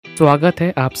स्वागत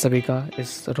है आप सभी का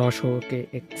इस रॉ शो के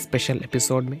एक स्पेशल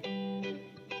एपिसोड में।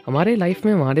 हमारे लाइफ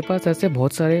में हमारे पास ऐसे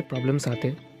बहुत सारे प्रॉब्लम्स आते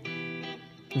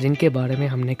हैं जिनके बारे में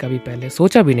हमने कभी पहले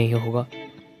सोचा भी नहीं होगा।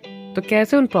 तो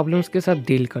कैसे उन प्रॉब्लम्स के साथ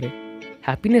डील करें,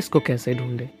 हैप्पीनेस को कैसे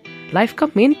ढूंढें, लाइफ का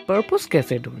मेन पर्पस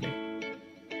कैसे ढूंढें,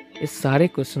 इस सारे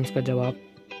क्वेश्चंस का जवाब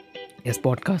इस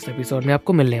पॉडकास्ट एपिसोड में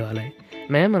आपको मिलने वाला है।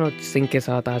 मैं मनोज सिंह के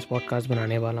साथ आज पॉडकास्ट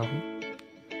बनाने वाला हूँ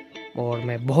और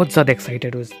मैं बहुत ज़्यादा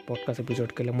एक्साइटेड हूँ इस पॉडकास्ट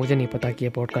एपिसोड के लिए। मुझे नहीं पता कि ये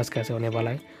पॉडकास्ट कैसे होने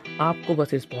वाला है। आपको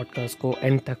बस इस पॉडकास्ट को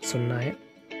एंड तक सुनना है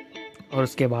और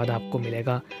उसके बाद आपको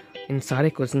मिलेगा इन सारे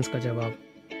क्वेश्चंस का जवाब।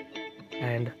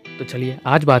 एंड तो चलिए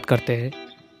आज बात करते हैं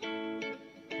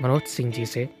मनोज सिंह जी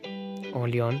से,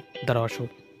 only on the raw show,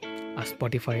 a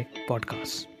Spotify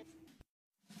podcast.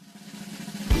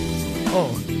 Oh,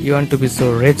 you want to be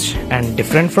so rich and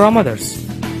different from others?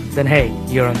 Then hey,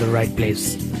 you're on the right place.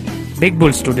 Big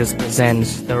Bull Studios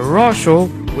presents The Raw Show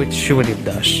with Shivadip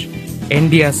Dash,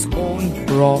 India's own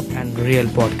raw and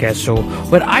real podcast show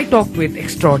where I talk with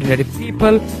extraordinary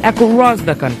people across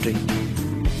the country.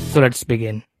 So let's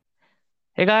begin.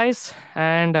 Hey guys,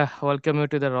 and welcome you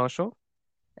to The Raw Show.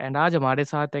 And आज हमारे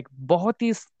साथ एक बहुत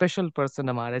ही special person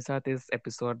हमारे साथ इस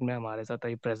episode में हमारे साथ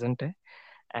अभी प्रेजेंट है।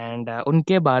 एंड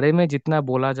उनके बारे में जितना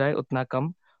बोला जाए उतना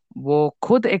कम। वो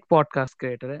खुद एक पॉडकास्ट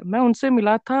क्रिएटर है। मैं उनसे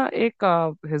मिला था एक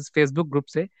हिज फेसबुक ग्रुप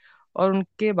से और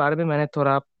उनके बारे में मैंने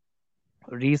थोड़ा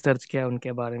रिसर्च किया,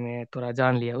 उनके बारे में थोड़ा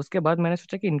जान लिया। उसके बाद मैंने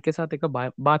सोचा कि इनके साथ एक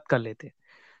बात कर लेते।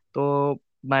 तो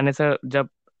मैंने सर जब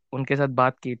उनके साथ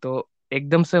बात की तो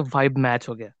एकदम से वाइब मैच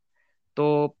हो गया।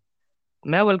 तो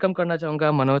मैं वेलकम करना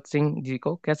चाहूंगा मनोज सिंह जी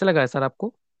को। कैसे लगा है सर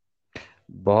आपको?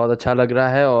 बहुत अच्छा लग रहा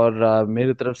है और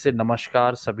मेरी तरफ से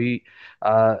नमस्कार सभी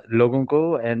लोगों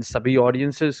को एंड सभी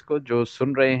ऑडियंसेस को जो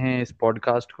सुन रहे हैं इस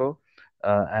पॉडकास्ट को।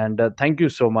 And thank you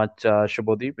so much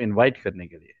Shubhdeep invite करने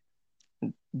के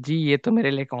लिए। जी, ये तो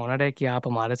मेरे लिए एक ऑनर है कि आप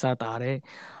हमारे साथ आ रहे हैं।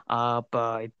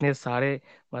 आप इतने सारे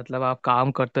मतलब आप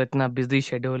काम करते हो, इतना बिजी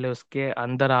शेड्यूल है, उसके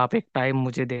अंदर आप एक टाइम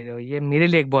मुझे दे रहे हो, ये मेरे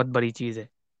लिए एक बहुत बड़ी चीज़ है।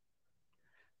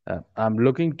 I am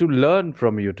looking to learn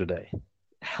from you today.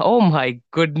 Oh my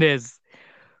goodness,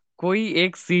 कोई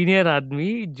एक सीनियर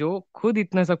आदमी जो खुद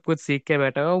इतना सब कुछ सीख के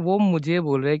बैठा हुआ वो मुझे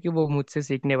बोल रहा है कि वो मुझसे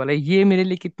सीखने वाला है, ये मेरे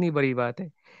लिए कितनी बड़ी बात है।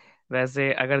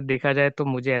 वैसे अगर देखा जाए तो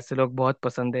मुझे ऐसे लोग बहुत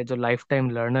पसंद है जो लाइफ टाइम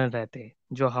लर्नर रहते हैं,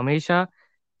 जो हमेशा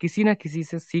किसी ना किसी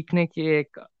से सीखने की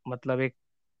एक मतलब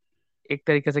एक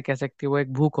तरीके से कह सकते हो वो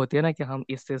एक भूख होती है ना कि हम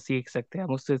इससे सीख सकते हैं,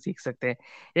 हम उससे सीख सकते हैं।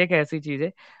 एक ऐसी चीज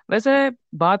है। वैसे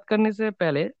बात करने से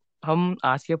पहले हम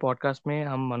आज के पॉडकास्ट में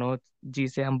हम मनोज जी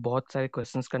से हम बहुत सारे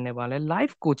क्वेश्चंस करने वाले हैं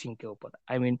लाइफ कोचिंग के ऊपर।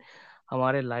 आई मीन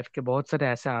हमारे लाइफ के बहुत सारे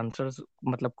ऐसे आंसर्स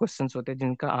मतलब क्वेश्चंस होते हैं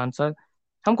जिनका आंसर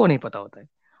हमको नहीं पता होता है,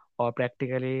 और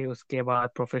प्रैक्टिकली उसके बाद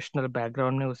प्रोफेशनल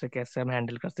बैकग्राउंड में उसे कैसे हम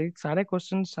हैंडल कर सकते हैं, सारे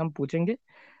क्वेश्चंस हम पूछेंगे।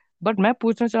 बट मैं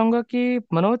पूछना चाहूंगा कि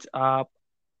मनोज आप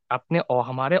अपने और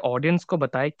हमारे ऑडियंस को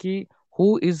बताएं कि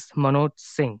हु इज मनोज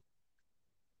सिंह।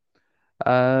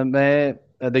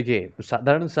 मैं देखिए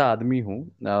साधारण सा आदमी हूँ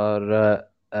और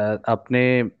अपने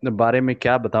बारे में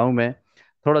क्या बताऊँ मैं।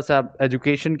 थोड़ा सा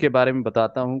एजुकेशन के बारे में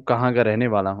बताता हूँ, कहाँ का रहने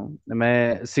वाला हूँ।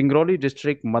 मैं सिंगरौली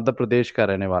डिस्ट्रिक्ट मध्य प्रदेश का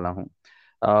रहने वाला हूँ।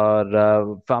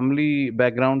 और फैमिली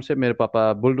बैकग्राउंड से मेरे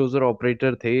पापा बुलडोजर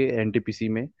ऑपरेटर थे एनटीपीसी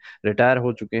में, रिटायर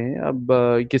हो चुके हैं। अब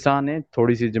किसान हैं,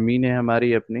 थोड़ी सी ज़मीन है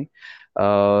हमारी अपनी।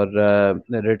 और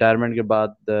रिटायरमेंट के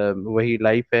बाद वही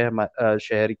लाइफ है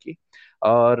शहर की।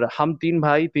 और हम तीन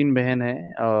भाई तीन बहन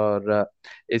हैं। और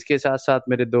इसके साथ साथ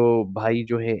मेरे दो भाई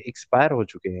जो है एक्सपायर हो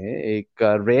चुके हैं। एक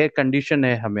रेयर कंडीशन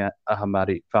है हमें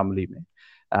हमारी फैमिली में।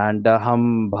 एंड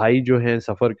हम भाई जो है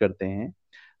सफ़र करते हैं,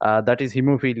 that is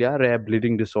haemophilia, rare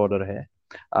bleeding disorder है।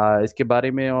 इसके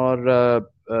बारे में और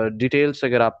डिटेल्स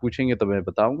अगर आप पूछेंगे तो मैं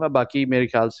बताऊंगा, बाकी मेरे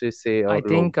ख्याल से इससे आई और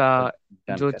लोग थिंक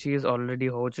जो जानकारी। चीज़ ऑलरेडी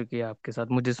हो चुकी है आपके साथ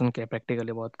मुझे सुन के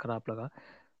प्रैक्टिकली बहुत खराब लगा।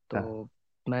 हाँ। तो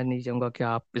मैं नहीं चाहूंगा कि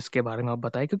आप इसके बारे में आप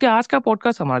बताएं, क्योंकि आज का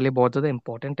पॉडकास्ट हमारे लिए बहुत ज़्यादा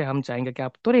इंपॉर्टेंट है। हम चाहेंगे कि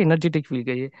आप थोड़े एनर्जेटिक फील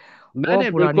करिए। नहीं वो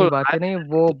नहीं पुरानी बिल्कुल। बातें नहीं,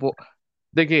 वो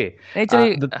देखिए, नहीं,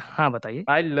 चलिए हाँ बताइए।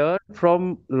 I learn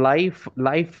from life.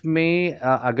 Life में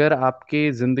अगर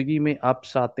आपके जिंदगी में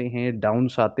अप्स आते हैं,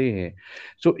 डाउन्स आते हैं,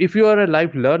 so if you are a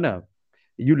life learner,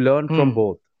 you learn from hmm.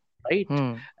 Both, right.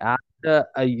 Hmm.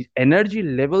 And energy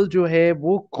level जो है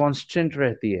वो कांस्टेंट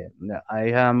रहती है। I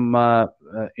am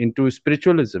into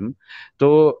spiritualism.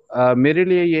 तो मेरे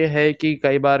लिए ये है कि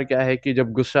कई बार क्या है कि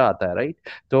जब गुस्सा आता है, राइट,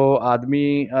 तो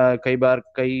आदमी कई बार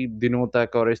कई दिनों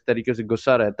तक और इस तरीके से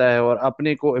गुस्सा रहता है और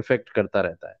अपने को इफेक्ट करता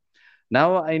रहता है।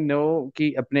 नाउ आई नो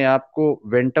कि अपने आप को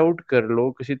वेंट आउट कर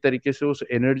लो किसी तरीके से, उस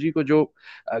एनर्जी को जो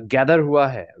गैदर हुआ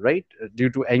है, राइट, ड्यू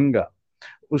टू एंगर,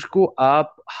 उसको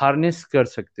आप हार्नेस कर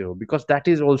सकते हो, because that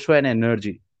is also an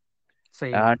energy.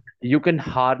 सही है। And you can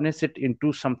harness it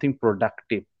into something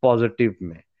productive positive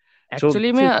में. सो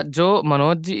एक्चुअली दिस में इज. जो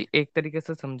मनोज जी एक तरीके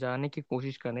से समझाने की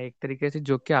कोशिश कर रहे हैं, एक तरीके से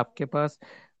जो कि आपके पास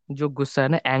जो गुस्सा है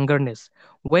ना, एंगरनेस,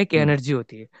 वो एक एनर्जी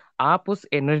होती है। आप उस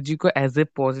एनर्जी को एज ए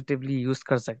पॉजिटिवली यूज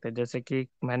कर सकते हैं। जैसे कि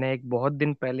मैंने एक बहुत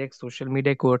दिन पहले एक सोशल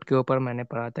मीडिया कोट के ऊपर मैंने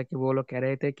पढ़ा था कि वो लोग कह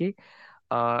रहे थे कि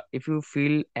इफ यू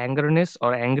फील एंगरनेस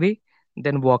और एंग्री,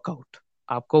 देन वर्कआउट।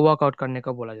 आपको वर्कआउट करने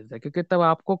का बोला जाता है, क्योंकि तब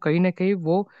आपको कहीं ना कहीं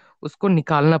वो उसको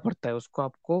निकालना पड़ता है। उसको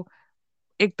आपको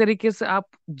एक तरीके से आप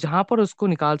जहां पर उसको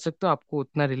निकाल सकते हो, आपको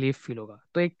उतना रिलीफ फील होगा।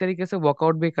 तो एक तरीके से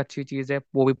वर्कआउट भी एक अच्छी चीज है,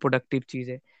 वो भी प्रोडक्टिव चीज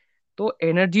है। तो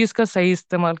एनर्जीज का सही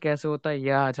इस्तेमाल कैसे होता है,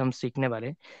 यह आज हम सीखने वाले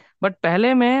हैं। बट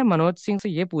पहले मैं मनोज सिंह से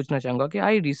ये पूछना चाहूंगा कि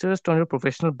I research on your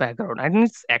professional background and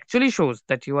it's actually shows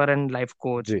that you are N life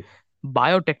coach, ji.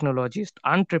 biotechnologist,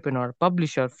 entrepreneur,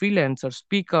 publisher, freelancer,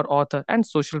 speaker, author, and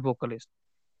social vocalist.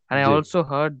 And I ji. also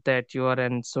heard that you are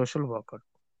an social worker.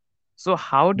 So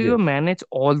how do you yes. manage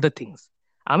all the things?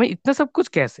 हमें इतना सब कुछ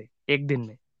कैसे एक दिन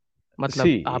में? सी.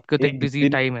 मतलब आपके तो एक एक बिजी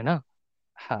दिन. टाइम है ना।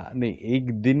 हाँ, नहीं,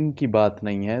 एक दिन की बात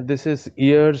नहीं है. This is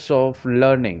years of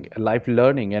learning, life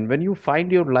learning. And when you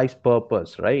find your life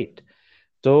purpose, right?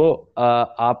 तो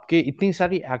आपके इतनी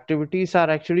सारी activities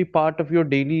are actually part of your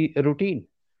daily routine,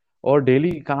 और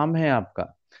डेली काम है आपका.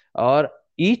 और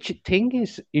each thing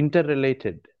is inter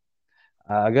related.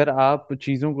 अगर आप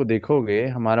चीजों को देखोगे,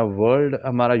 हमारा वर्ल्ड,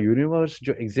 हमारा यूनिवर्स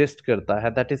जो एग्जिस्ट करता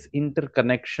है, दैट इज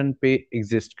इंटरकनेक्शन पे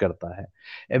एग्जिस्ट करता है.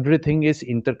 Everything is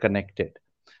interconnected.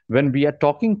 when we are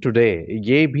talking today,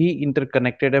 ये भी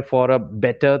interconnected है for a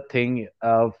better thing,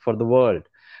 for the world,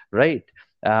 right?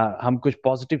 हम कुछ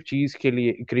पॉजिटिव चीज के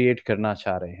लिए क्रिएट करना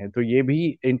चाह रहे हैं, तो ये भी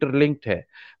इंटरलिंक्ड है.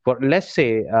 फॉर लेट्स से,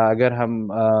 अगर हम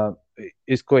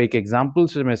इसको एक एग्जांपल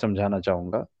से मैं समझाना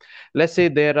चाहूंगा. Let's say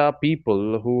there are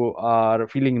people who are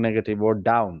feeling negative और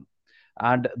down,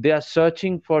 and they are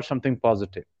searching for something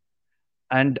positive.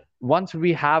 And once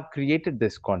we have created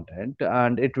this content,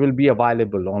 and it will be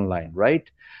available online,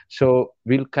 right? So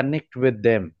we'll connect with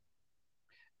them,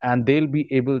 and they'll be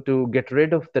able to get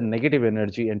rid of the negative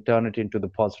energy and turn it into the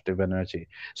positive energy.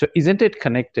 So isn't it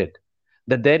connected,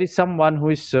 that there is someone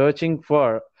who is searching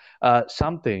for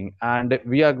something, and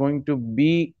we are going to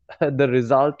be the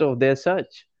result of their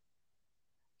search?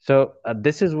 So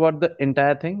this is what the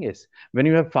entire thing is. When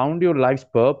you have found your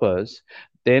life's purpose,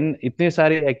 then इतने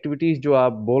सारे activities जो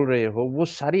आप बोल रहे हो, वो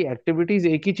सारी activities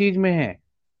एक ही चीज में है.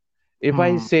 If I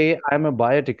hmm. say I'm a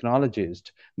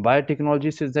biotechnologist,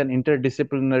 biotechnologist is an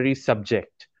interdisciplinary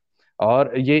subject.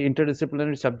 और ये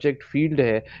इंटरडिसिप्लिनरी सब्जेक्ट फील्ड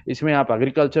है. इसमें आप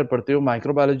एग्रीकल्चर पढ़ते हो,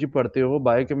 माइक्रोबायोलॉजी पढ़ते हो,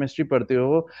 बायोकेमिस्ट्री पढ़ते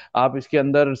हो, आप इसके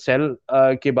अंदर सेल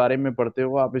के बारे में पढ़ते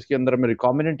हो, आप इसके अंदर में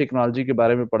रिकॉम्बिनेंट टेक्नोलॉजी के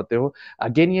बारे में पढ़ते हो.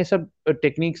 अगेन ये सब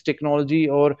टेक्निक्स, टेक्नोलॉजी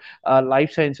और life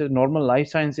sciences, normal life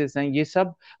sciences हैं, ये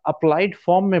सब अप्लाइड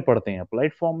फॉर्म में पढ़ते हैं.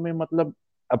 अप्लाइड फॉर्म में मतलब,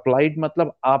 अप्लाइड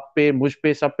मतलब आप पे, मुझ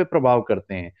पे, सब पे प्रभाव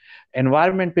करते हैं,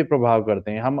 एनवायरनमेंट पे प्रभाव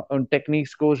करते हैं. हम उन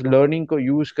टेक्निक्स को, उस लर्निंग को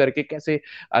यूज करके कैसे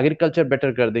एग्रीकल्चर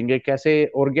बेटर कर देंगे, कैसे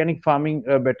ऑर्गेनिक फार्मिंग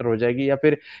बेटर हो जाएगी, या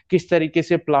फिर किस तरीके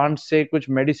से प्लांट से कुछ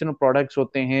मेडिसिनल प्रोडक्ट्स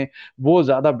होते हैं, वो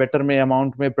ज्यादा बेटर में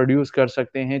अमाउंट में प्रोड्यूस कर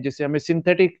सकते हैं, जिससे हमें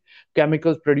सिंथेटिक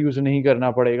केमिकल्स प्रोड्यूस नहीं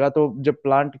करना पड़ेगा. तो जब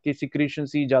प्लांट की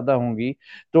सिक्रीशंसी ज्यादा होंगी,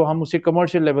 तो हम उसे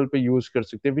कमर्शियल लेवल पे यूज कर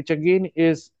सकते हैं, which again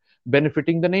is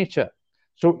benefiting the nature.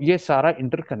 सो ये सारा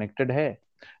इंटरकनेक्टेड है.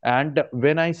 And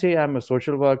when I say I'm a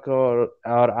social worker,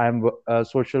 or I'm a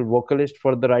social vocalist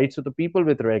for the rights of the people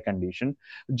with rare condition,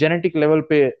 genetic level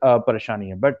पे परेशानी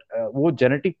है. But वो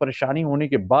genetic परेशानी होने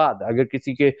के बाद अगर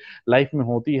किसी के लाइफ में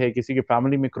होती है, किसी के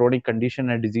फैमिली में क्रोनिक कंडीशन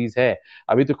है, डिजीज है.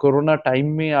 अभी तो कोरोना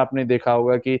टाइम में आपने देखा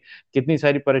होगा कि कितनी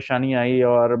सारी परेशानी आई,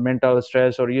 और मेंटल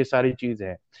स्ट्रेस और ये सारी चीज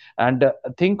है. एंड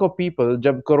थिंक ऑफ पीपल,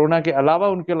 जब कोरोना के अलावा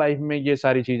उनके लाइफ में ये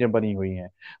सारी चीजें बनी हुई हैं,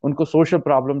 उनको सोशल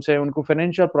प्रॉब्लम्स है, उनको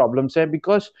फाइनेंशियल प्रॉब्लम्स है,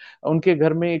 बिकॉज उनके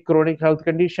घर में एक क्रोनिक हेल्थ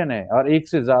कंडीशन है, और एक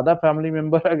से ज्यादा फैमिली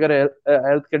मेंबर अगर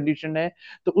हेल्थ कंडीशन है,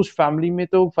 तो उस फैमिली में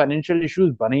तो फाइनेंशियल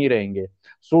इश्यूज बने ही रहेंगे,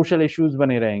 सोशल इश्यूज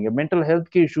बने रहेंगे, मेंटल हेल्थ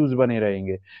के इश्यूज बने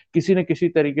रहेंगे. किसी न किसी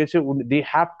तरीके से they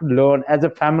have to learn as a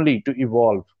family to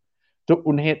evolve. तो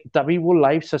उन्हें तभी वो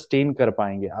लाइफ सस्टेन कर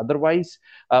पाएंगे. अदरवाइज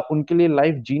उनके लिए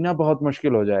लाइफ जीना बहुत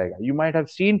मुश्किल हो जाएगा. You might have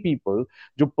seen people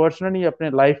जो पर्सनली अपने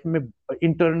लाइफ में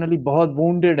इंटरनली बहुत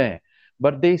वुंडेड हैं,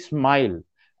 बट दे स्माइल.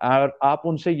 और आप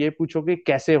उनसे ये पूछोगे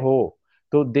कैसे हो,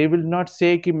 तो दे विल नॉट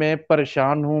से कि मैं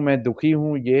परेशान हूं, मैं दुखी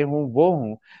हूं, ये हूं, वो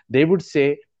हूं. दे वुड से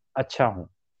अच्छा हूं,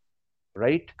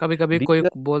 राइट? कभी कभी कोई दीज.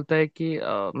 बोलता है कि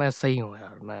मैं सही हूँ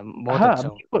यार, मैं बहुत हाँ, अच्छा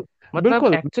हूँ। बिल्कुल. मतलब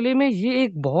बिल्कुल. एक्चुअली में ये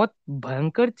एक बहुत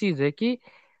भयंकर चीज है कि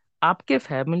आपके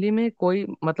फैमिली में कोई,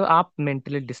 मतलब आप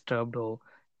मेंटली डिस्टर्ब्ड हो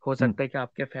हम्म. सकता है कि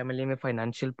आपके फैमिली में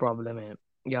फाइनेंशियल प्रॉब्लम है,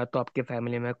 या तो आपके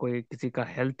फैमिली में कोई किसी का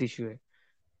हेल्थ इश्यू है।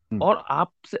 हम्म। और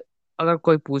आपसे अगर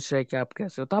कोई पूछ रहा है कि आप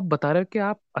कैसे हो, तो आप बता रहे हो कि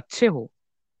आप अच्छे हो।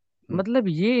 हम्म। मतलब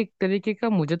ये एक तरीके का,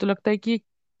 मुझे तो लगता है कि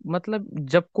मतलब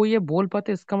जब कोई ये बोल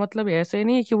पाते, इसका मतलब ऐसे ही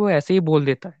नहीं है कि वो ऐसे ही बोल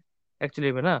देता है।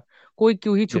 एक्चुअली में ना, कोई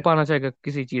क्यों ही या छुपाना चाहेगा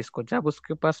किसी चीज को जब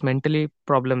उसके पास मेंटली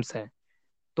प्रॉब्लम्स है।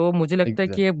 तो मुझे लगता है कि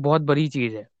एग्जैक्ट ये बहुत बड़ी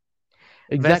चीज है।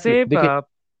 एग्जैक्टली वैसे देखिए।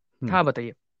 हम्म। हाँ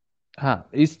बताइए। हाँ,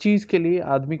 इस चीज के लिए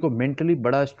आदमी को मेंटली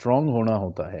बड़ा स्ट्रांग होना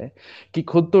होता है कि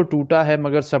खुद तो टूटा है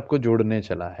मगर सबको जोड़ने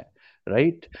चला है।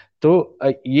 राइट। तो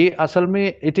ये असल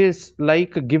में it is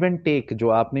like give and take, जो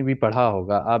आपने भी पढ़ा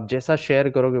होगा, आप जैसा शेयर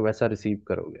करोगे वैसा रिसीव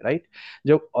करोगे। राइट।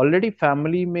 जब ऑलरेडी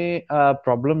फैमिली में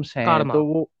प्रॉब्लम्स हैं कार्मा। तो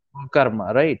वो कर्मा।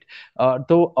 राइट।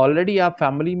 तो ऑलरेडी आप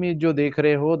फैमिली में जो देख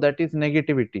रहे हो दैट इज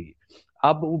नेगेटिविटी।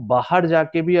 अब वो बाहर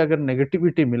जाके भी अगर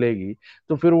नेगेटिविटी मिलेगी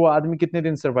तो फिर वो आदमी कितने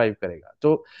दिन सरवाइव करेगा।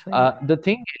 तो सही है। the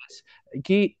thing is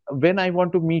कि when I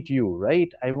want to meet you,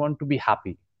 right, I want to be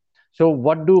happy. So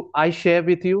what do I share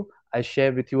with you? I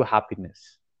share with you happiness,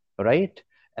 right?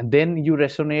 And then you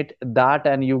resonate that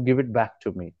and you give it back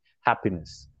to me,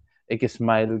 happiness. एक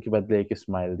smile के बदले एक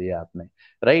smile दिया आपने।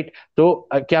 Right. तो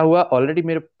क्या हुआ, already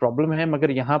मेरे प्रॉब्लम है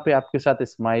मगर यहाँ पे आपके साथ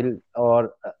स्माइल और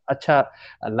अच्छा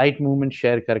लाइट मूवमेंट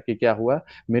शेयर करके क्या हुआ,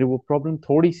 मेरे वो प्रॉब्लम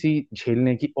थोड़ी सी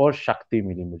झेलने की और शक्ति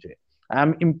मिली मुझे।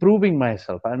 I'm improving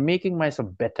myself. I'm making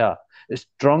myself better,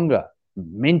 stronger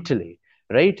mentally,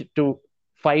 right? To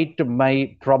fight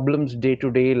my problems, day to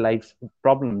day life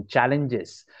problem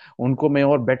challenges, उनको मैं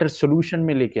और better solution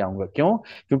में लेके आऊंगा। क्यों?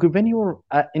 क्योंकि when you're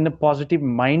in a positive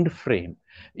mind frame,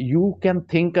 you can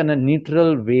think in a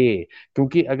neutral way।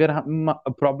 क्योंकि अगर हम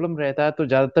प्रॉब्लम रहता है तो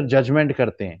ज्यादातर जजमेंट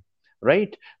करते हैं।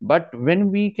 Right. But when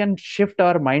we can shift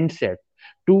our mindset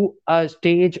to a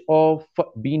stage of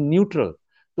being neutral,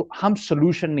 तो हम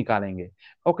सोल्यूशन निकालेंगे।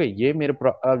 ओके, ये मेरे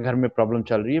घर में प्रॉब्लम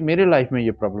चल रही है, मेरे लाइफ में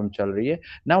ये प्रॉब्लम चल रही है।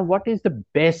 Now what is the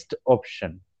best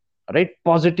option, right,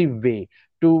 positive way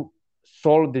to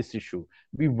solve this issue,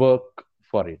 we work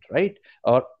for it. Right.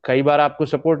 और कई बार आपको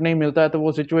सपोर्ट नहीं मिलता है तो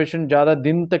वो सिचुएशन ज्यादा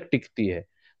दिन तक टिकती है,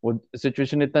 वो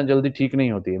सिचुएशन इतना जल्दी ठीक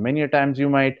नहीं होती है। Many times you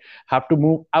might have to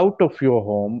move out of your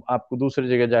home, आपको दूसरी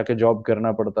जगह जाके जॉब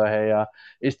करना पड़ता है या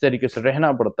इस तरीके से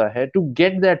रहना पड़ता है टू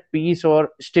गेट दैट पीस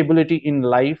और स्टेबिलिटी इन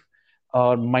लाइफ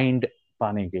और माइंड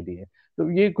पाने के लिए। तो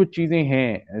ये कुछ चीजें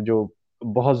हैं जो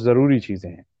बहुत जरूरी चीजें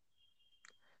हैं।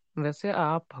 वैसे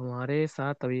आप हमारे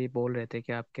साथ अभी बोल रहे थे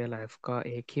कि आपके लाइफ का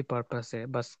एक ही पर्पस है,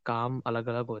 बस काम अलग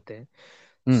अलग होते हैं।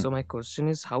 हम्म। So my question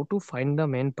is how to find the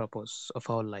main purpose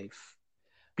of our life.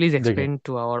 Please देखिए, एक्सप्लेन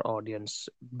टू आवर ऑडियंस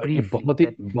ये ब्रीफली बहुत ही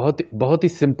दैट। बहुत ही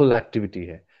सिंपल एक्टिविटी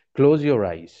है। Close your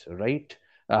eyes. राइट।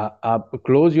 आप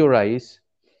close your eyes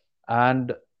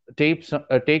and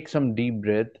take some deep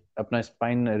breath, अपना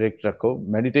spine rect रखो।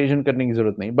 Meditation करने की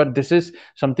जरूरत नहीं, but this is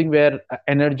something where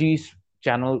energy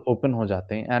channel open हो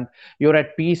जाते हैं and you are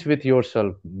eight piece with your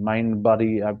self, mind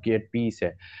body आपकी एट पीस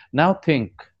है। नाउ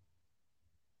थिंक,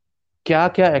 क्या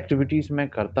क्या एक्टिविटीज मैं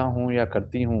करता हूँ या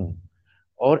करती हूँ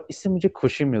और इससे मुझे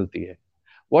खुशी मिलती है।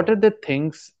 what are the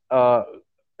things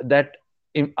that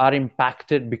are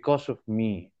impacted because of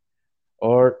me,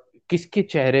 और किसके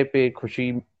चेहरे पे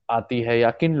खुशी आती है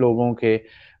या किन लोगों के,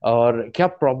 और क्या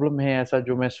प्रॉब्लम है ऐसा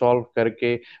जो मैं सॉल्व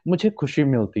करके मुझे खुशी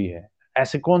मिलती है,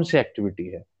 ऐसे कौन सी एक्टिविटी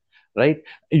है। Right.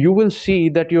 You will see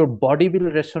that your body will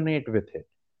resonate with it,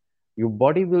 your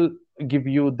body will give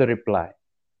you the reply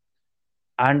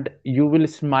and you will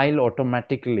smile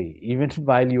automatically even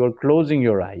while you are closing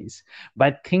your eyes by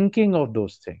thinking of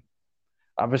those things।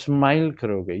 आप smile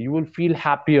करोगे, you will feel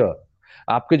happier,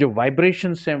 आपके जो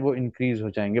vibrations हैं वो increase हो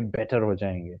जाएंगे, better हो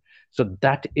जाएंगे। सो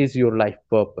that is your life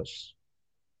purpose.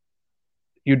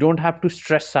 You don't have to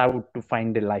stress out to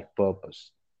find A life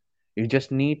purpose, you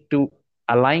just need to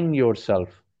align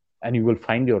yourself and you will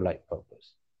find your life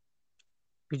purpose।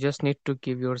 You just need to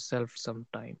give your self some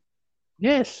time.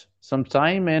 Yes, some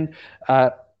time and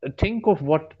think of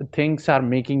what things are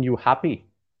making you happy।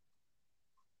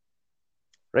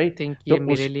 Right। Think तो ये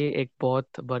मेरे उस लिए एक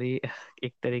बहुत बड़ी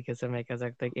एक तरीके से मैं कह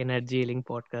सकता हूँ एनर्जी हीलिंग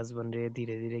पॉडकास्ट बन रही है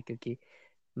धीरे धीरे, क्योंकि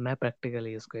मैं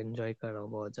प्रैक्टिकली इसको एंजॉय कर रहा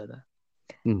हूँ बहुत ज्यादा।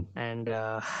 हम्म। एंड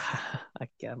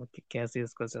क्या मैं कैसे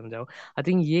इसको समझाऊं। आई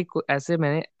थिंक ये ऐसे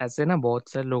मैंने ऐसे ना बहुत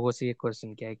सारे लोगों से ये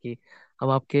क्वेश्चन किया है कि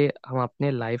हम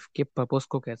अपने लाइफ के पर्पस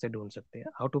को कैसे ढूंढ सकते हैं,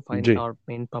 how to find ji. Our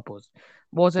main purpose.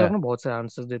 बहुत सारे लोग हाँ। ना बहुत सारे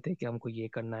आंसर्स देते हैं कि हमको ये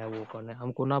करना है वो करना है,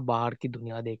 हमको ना बाहर की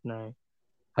दुनिया देखना है,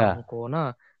 हाँ। हमको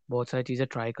ना बहुत सारी चीजें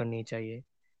ट्राई करनी चाहिए।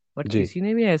 बट जी। किसी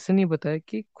ने भी ऐसे नहीं बताया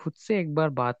कि खुद से एक बार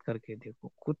बात करके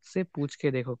देखो, खुद से पूछ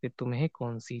के देखो कि तुम्हें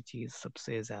कौन सी चीज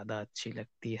सबसे ज्यादा अच्छी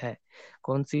लगती है,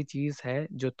 कौन सी चीज है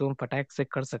जो तुम फटाक से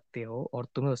कर सकते हो और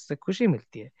तुम्हें उससे खुशी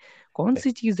मिलती है, कौन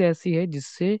सी चीज ऐसी है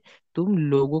जिससे तुम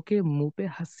लोगों के मुंह पे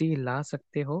हंसी ला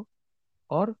सकते हो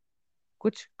और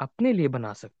कुछ अपने लिए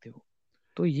बना सकते हो।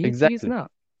 तो ये चीज एग्जैक्टली। ना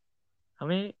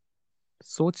हमें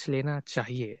सोच लेना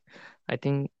चाहिए। आई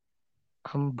थिंक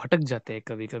हम भटक जाते हैं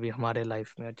कभी कभी हमारे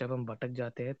लाइफ में, और जब हम भटक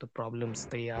जाते हैं तो प्रॉब्लम्स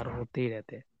तैयार होते ही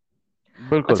रहते हैं।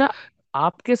 बिल्कुल। अच्छा,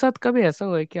 आपके साथ कभी ऐसा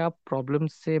हुआ है कि आप प्रॉब्लम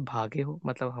से भागे हो?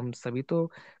 मतलब हम सभी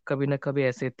तो कभी ना कभी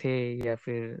ऐसे थे, या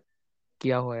फिर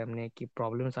किया हुआ है हमने कि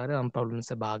प्रॉब्लम्स आ रहे हम प्रॉब्लम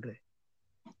से भाग रहे।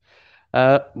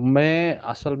 मैं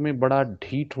असल में बड़ा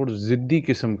ढीठ और जिद्दी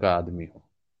किस्म का आदमी हूँ।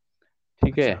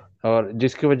 ठीक है। अच्छा। और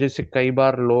जिसकी वजह से कई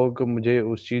बार लोग मुझे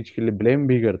उस चीज के लिए ब्लेम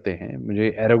भी करते हैं, मुझे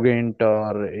एरोगेंट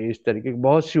और इस तरीके की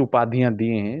बहुत सी उपाधियां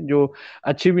दिए हैं जो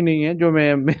अच्छी भी नहीं है, जो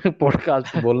मैं मेरे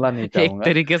पॉडकास्ट पे बोलना नहीं एक चाहूंगा।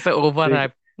 तरीके से ओवर ठीक।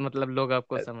 हाइप, मतलब लोग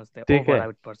आपको समझते हैं ठीक ओवर है।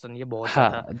 हाइप पर्सन, ये बहुत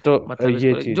ज्यादा, हाँ तो मतलब ये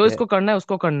इसको चीज जो है। इसको करना है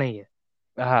उसको करना ही है।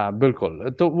 हाँ बिल्कुल।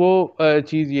 तो वो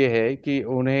चीज ये है कि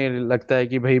उन्हें लगता है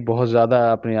कि भाई बहुत ज्यादा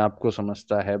अपने आप को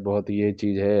समझता है, बहुत ये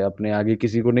चीज है, अपने आगे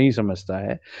किसी को नहीं समझता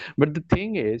है। बट द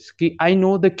थिंग इज कि I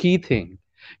know the key thing,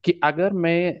 कि अगर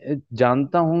मैं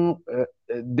जानता हूँ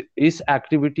इस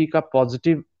एक्टिविटी का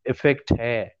पॉजिटिव इफेक्ट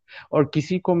है, और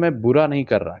किसी को मैं बुरा नहीं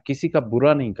कर रहा, किसी का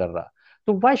बुरा नहीं कर रहा,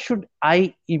 तो why should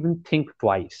I even think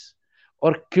twice?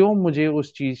 और क्यों मुझे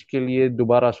उस चीज के लिए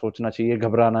दोबारा सोचना चाहिए,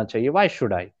 घबराना चाहिए? Why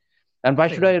should I? And why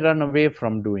should सही आई बात। Run away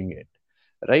from doing it?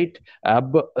 Right.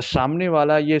 अब सामने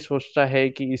वाला ये सोचता है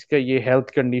कि इसका ये हेल्थ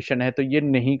कंडीशन है तो ये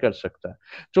नहीं कर सकता,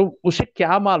 तो उसे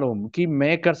क्या मालूम कि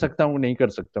मैं कर सकता हूँ नहीं कर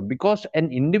सकता? Because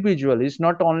an individual is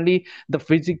not only the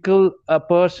physical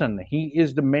person, he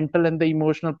is the mental and the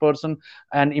emotional person,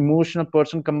 and emotional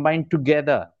person combined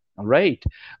together. Right.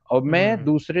 और मैं हम्म।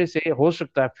 दूसरे से, हो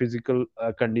सकता है फिजिकल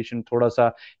कंडीशन थोड़ा सा,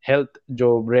 हेल्थ जो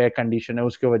रेयर कंडीशन है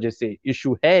उसके वजह से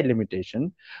इशू है, limitation,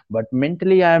 but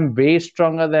mentally I am way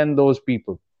stronger than those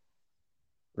people.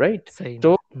 Right. सही में।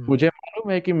 तो मुझे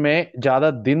मालूम है कि मैं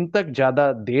ज्यादा दिन तक,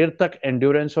 ज्यादा देर तक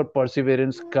एंड्योरेंस और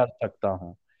परसिवेरेंस कर सकता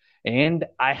हूँ, and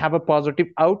I have a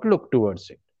positive outlook towards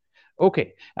it. Okay.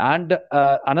 And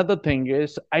another thing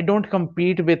is I don't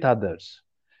compete with others.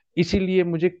 इसीलिए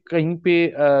मुझे कहीं पे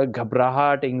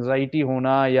घबराहट, एंजाइटी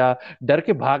होना या डर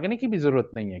के भागने की भी जरूरत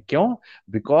नहीं है। क्यों?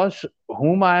 Because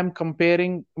whom I am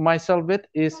comparing myself with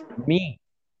is me,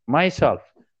 my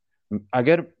self.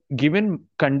 अगर गिवन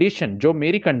कंडीशन, जो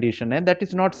मेरी कंडीशन है, that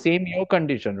is not same your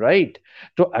condition, right?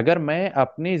 तो अगर मैं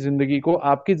अपनी जिंदगी को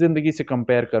आपकी जिंदगी से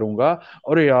कंपेयर करूंगा,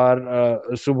 और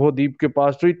यार शुभदीप के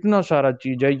पास तो इतना सारा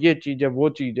चीज है, ये चीज है, वो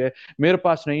चीज है, मेरे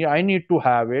पास नहीं है, I need to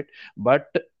have it.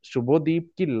 But Shubhdeep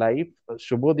की लाइफ,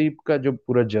 शुभदीप का जो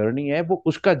पूरा जर्नी है वो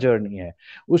उसका जर्नी है,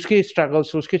 उसके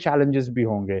स्ट्रगल्स, उसके चैलेंजेस भी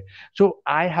होंगे। So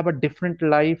I have a different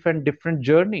life and different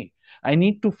journey. I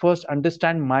need to first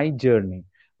understand my journey.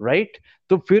 Right.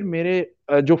 तो फिर मेरे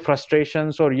जो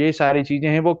फ्रस्ट्रेशंस और ये सारी चीजें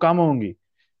हैं वो कम होंगी।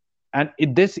 And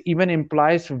this even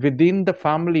implies within the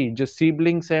family, जो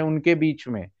सिबलिंग्स हैं उनके बीच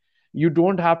में, you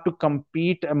don't have to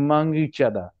compete among each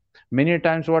other. Many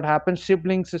times what happens,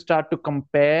 siblings start to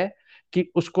compare कि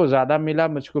उसको ज्यादा मिला,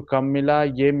 मुझको कम मिला,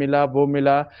 ये मिला, वो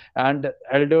मिला। एंड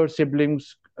एल्डर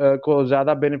सिबलिंग्स को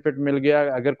ज्यादा बेनिफिट मिल गया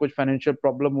अगर कुछ फाइनेंशियल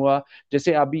प्रॉब्लम हुआ,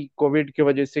 जैसे अभी कोविड की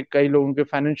वजह से कई लोगों के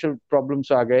फाइनेंशियल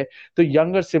प्रॉब्लम्स आ गए, तो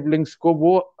यंगर सिबलिंग्स को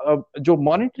वो जो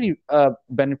मॉनेटरी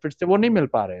बेनिफिट्स थे वो नहीं मिल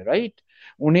पा रहे, राइट?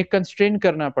 उन्हें कंस्ट्रेन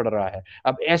करना पड़ रहा है।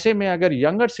 अब ऐसे में अगर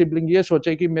यंगर सिबलिंग ये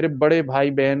सोचे कि मेरे बड़े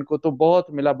भाई बहन को तो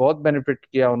बहुत मिला, बहुत बेनिफिट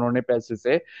किया उन्होंने पैसे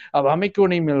से, अब हमें क्यों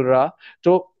नहीं मिल रहा?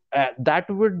 तो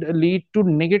that would lead to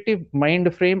negative mind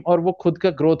frame, और वो खुद का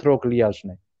ग्रोथ रोक लिया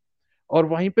उसने, और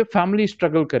वहीं पे फैमिली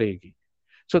स्ट्रगल करेगी।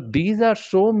 So these are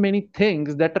so many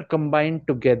things that are combined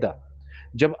together.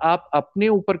 जब आप अपने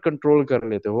ऊपर कंट्रोल कर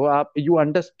लेते हो, आप you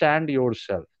understand your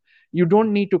self, you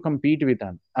don't need to compete with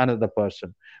another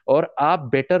person, और आप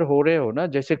बेटर हो रहे हो ना,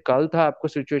 जैसे कल था आपको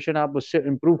सिचुएशन, आप उससे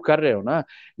इंप्रूव कर रहे हो ना,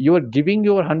 यू आर गिविंग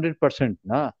योर 100%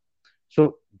 ना। So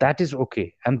that is okay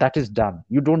and that is done,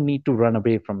 you don't need to run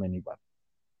away from anyone.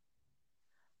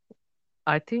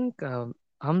 I think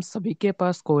हम सभी के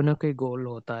पास कोई ना कोई गोल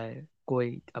होता है।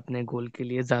 कोई अपने गोल के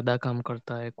लिए ज्यादा काम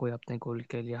करता है, कोई अपने गोल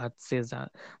के लिए हद से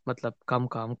मतलब कम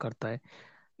काम करता है।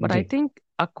 बट आई जी। Think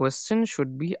a question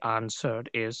should be answered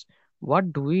is, what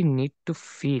do we need to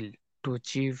feel to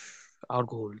achieve our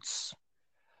goals?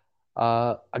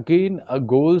 Again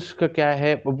goals का क्या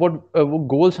है, वो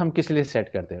गोल्स हम किस लिए सेट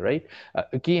करते हैं, राइट?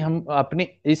 कि हम अपने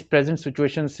इस प्रेजेंट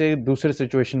सिचुएशन से दूसरे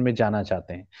सिचुएशन में जाना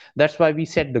चाहते हैं, that's why we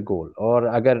set the goal. और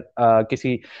अगर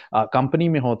किसी कंपनी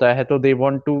में होता है तो they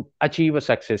want to achieve a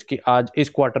success, कि आज इस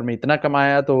क्वार्टर में इतना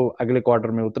कमाया तो अगले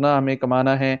क्वार्टर में उतना हमें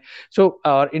कमाना है। सो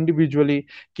और इंडिविजुअली,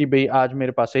 कि भाई आज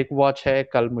मेरे पास एक वॉच है,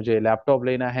 कल मुझे लैपटॉप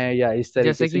लेना है, या इस तरीके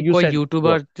जैसे से कि यू कोई सेट गोल।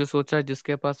 यूट्यूबर जो सोचा है,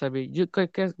 जिसके पास अभी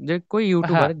कोई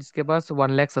यूट्यूबर हाँ है जिसके पास 1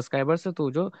 लाख सब्सक्राइबर्स है, तो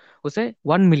जो उसे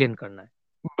 1 मिलियन करना है।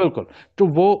 बिल्कुल। तो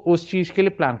वो उस चीज के लिए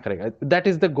प्लान करेगा, that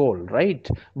is the goal, right?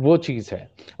 वो चीज है।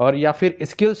 और या फिर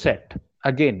skill set,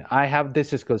 again I have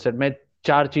this skill set, मैं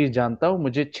चार चीज जानता हूँ,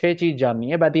 मुझे छह चीज जाननी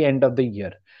है by the end of the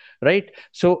year, right?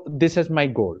 So this is my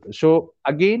goal. So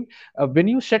again, when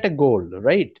you set a goal,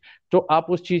 right, तो आप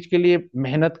उस चीज के लिए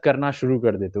मेहनत करना शुरू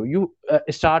कर देते हो, you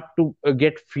start to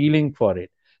get feeling for it.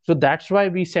 So that's why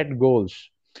we set goals.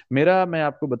 मेरा, मैं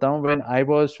आपको बताऊं, when I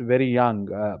was very young,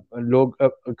 लोग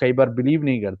कई बार बिलीव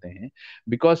नहीं करते हैं,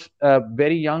 बिकॉज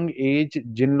वेरी यंग एज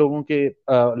जिन लोगों के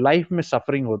लाइफ में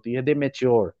सफरिंग होती है, दे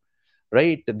mature,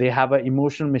 right, they have a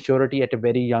emotional maturity at a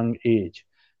very young age.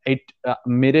 It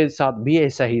मेरे साथ भी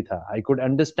ऐसा ही था, I could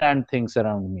understand things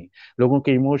around me, लोगों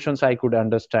के emotions I could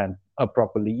understand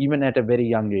properly even at a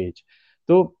very young age.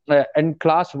 तो in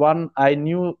class one I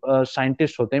knew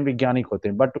scientist होते हैं, वैज्ञानिक होते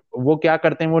हैं, बट वो क्या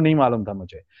करते हैं वो नहीं मालूम था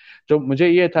मुझे। तो मुझे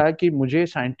ये था कि मुझे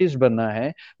साइंटिस्ट बनना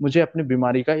है, मुझे अपनी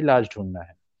बीमारी का इलाज ढूंढना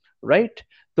है, राइट?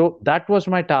 तो that was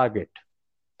my target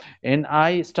and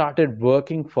I started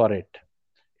working for it,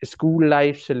 school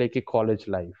life से लेके college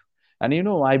life. And you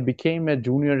know, I became a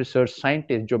junior research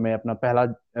scientist. जो मैं अपना पहला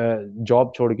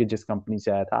जॉब छोड़ के जिस कंपनी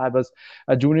से आया था, I was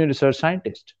a junior research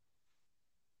scientist,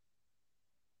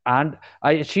 and I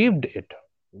achieved it.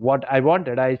 What I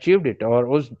wanted, I achieved it. और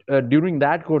उस during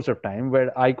that course of time where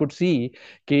I could see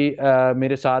कि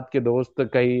मेरे साथ के दोस्त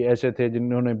कई ऐसे थे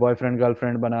जिन्होंने बॉयफ्रेंड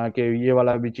गर्लफ्रेंड बना के, ये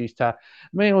वाला भी चीज था,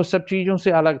 मैं उस सब चीजों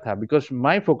से अलग था, because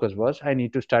my focus was I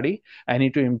need to study, I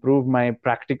need to improve my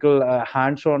practical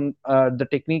hands on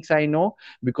the techniques I know,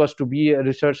 because to be a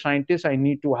research scientist I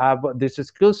need to have this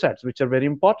skill sets which are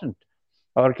very important,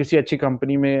 और किसी अच्छी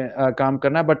company में काम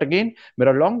करना। But again,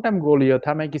 मेरा long term goal ये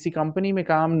था, मैं किसी कंपनी में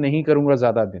काम नहीं करूंगा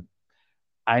ज्यादा दिन,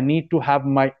 आई need to have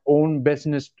my own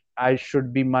business, I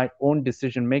should be my own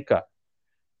decision maker.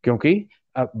 क्योंकि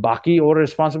बाकी और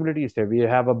रिस्पॉन्सिबिलिटीज थे, we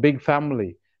have a big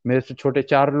family, मेरे से छोटे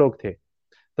चार लोग थे।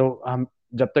 तो हम,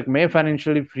 जब तक मैं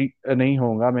फाइनेंशियली फ्री नहीं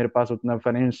होऊंगा, मेरे पास उतना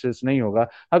फाइनेंशियस नहीं होगा,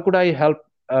 how could I help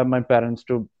my parents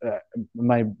to,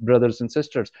 my brothers and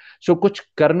sisters? सो कुछ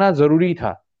करना जरूरी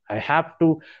था, I have to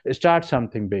start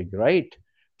something big, right?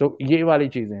 तो ये वाली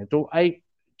चीजें हैं। तो आई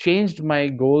changed my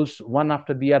goals one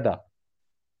after the other,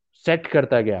 set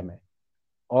करता गया मैं।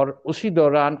 और उसी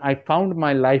दौरान I found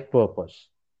my life purpose,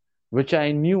 which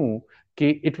I knew कि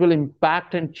it will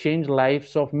impact and change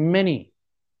lives of many,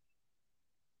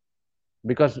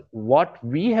 because what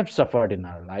we have suffered in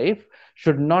our life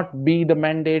should not be the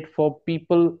mandate for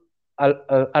people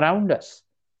around us.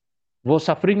 वो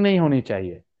suffering नहीं होनी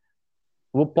चाहिए,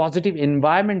 वो positive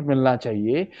environment मिलना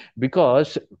चाहिए,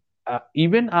 because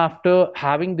even after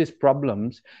having these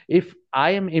problems, if I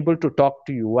am able to talk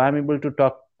to you, I am able to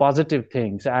talk positive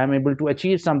things, I am able to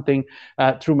achieve something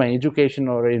through my education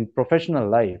or in professional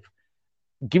life,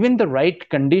 given the right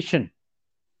condition,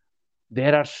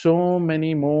 there are so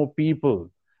many more people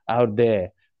out there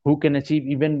who can achieve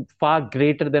even far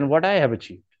greater than what I have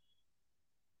achieved,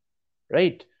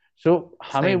 right? So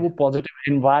हमें सही वो में।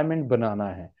 Positive environment बनाना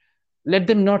है, let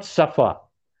them not suffer,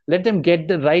 let them get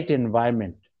the right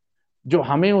environment. जो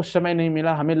हमें उस समय नहीं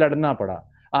मिला, हमें लड़ना पड़ा,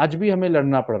 आज भी हमें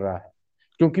लड़ना पड़ रहा है,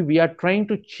 क्योंकि we are trying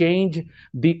to change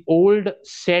the old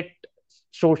set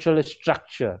social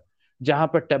structure, जहां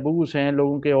पर टैबूज हैं,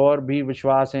 लोगों के और भी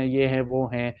विश्वास हैं, ये हैं वो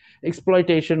हैं,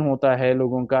 एक्सप्लॉइटेशन होता है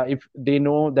लोगों का, if they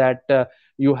know that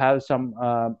you have some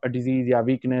disease या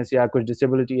वीकनेस या कुछ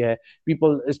डिसेबिलिटी है,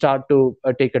 people start to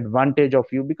take advantage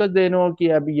of you because they know कि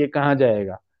अभी ये कहाँ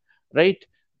जाएगा, राइट?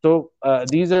 तो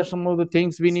these are some of the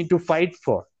things we need to fight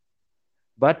for.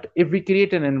 But if we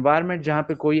create an environment जहां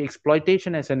पे कोई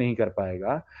एक्सप्लॉइटेशन ऐसा नहीं कर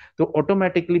पाएगा, तो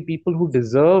automatically people who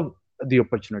deserve the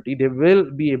opportunity, they will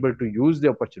be able to use the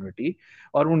opportunity,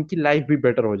 और उनकी लाइफ भी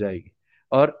बेटर हो जाएगी।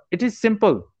 और it is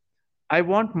simple, I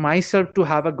want my self to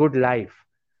have a good life.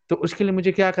 तो उसके लिए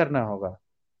मुझे क्या करना होगा?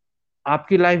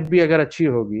 आपकी लाइफ भी अगर अच्छी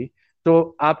होगी,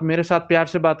 तो आप मेरे साथ प्यार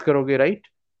से बात करोगे, राइट?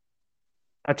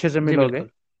 अच्छे से जी मिलोगे। बिल्कुल।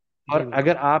 जी और बिल्कुल।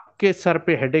 अगर आपके सर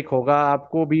पे हेडेक होगा,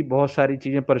 आपको भी बहुत सारी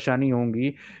चीजें परेशानी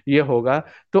होंगी, ये होगा,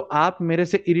 तो आप मेरे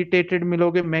से इरिटेटेड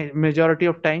मिलोगे majority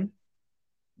of time,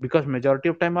 because majority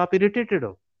of time आप इरिटेटेड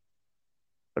हो,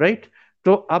 राइट?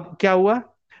 तो अब क्या हुआ,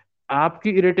 आपकी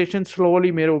इरिटेशन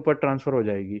स्लोली मेरे ऊपर ट्रांसफर हो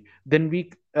जाएगी, then we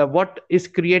what is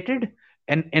created,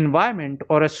 an environment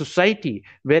और a society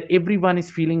where everyone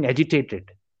is feeling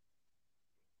agitated,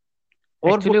 और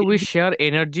वो actually we share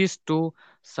energies to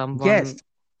someone yes,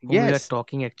 whom we are yes,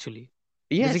 talking actually.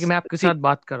 जैसे कि यस, मैं आपके सी, साथ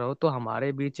बात कर रहा हूँ तो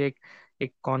हमारे बीच एक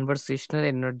एक कॉन्वर्सेशनल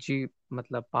एनर्जी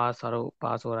मतलब पास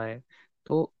हो रहा है।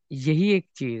 तो यही एक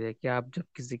चीज है कि आप जब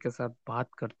किसी के साथ बात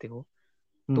करते हो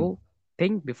तो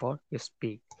think before you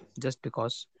speak, just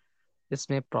because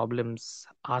जिसमें प्रॉब्लम्स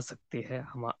आ सकती है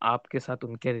हम आपके साथ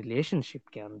उनके रिलेशनशिप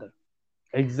के अंदर।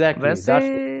 एग्जैक्टली वैसे,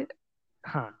 दैट्स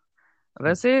हाँ,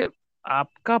 वैसे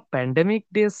आपका पैंडेमिक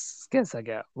डेज कैसा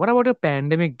गया? What about your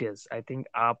pandemic days? I think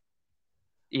आप,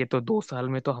 ये तो 2 साल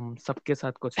में तो हम सबके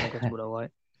साथ कुछ ना कुछ बुरा हुआ है।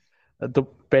 तो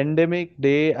पेंडेमिक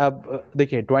डे, अब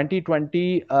देखिए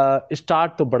 2020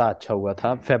 स्टार्ट तो बड़ा अच्छा हुआ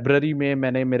था। फरवरी में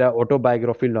मैंने मेरा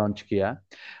ऑटोबायोग्राफी लॉन्च किया,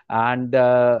 एंड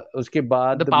उसके द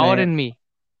बाद पावर मैं, इन मी।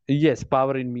 यस,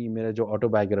 पावर इन मी मेरा जो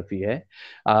ऑटोबायोग्राफी है,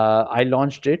 आई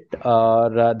लॉन्च्ड इट,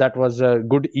 और that was a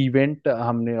good event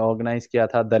हमने ऑर्गेनाइज किया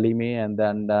था दिल्ली में, and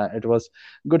then it was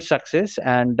good success.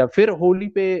 And फिर होली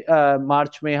पे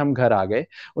मार्च में हम घर आ गए।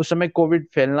 उस समय कोविड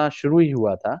फैलना शुरू ही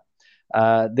हुआ था।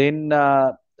 देन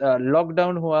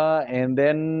लॉकडाउन हुआ, एंड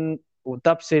देन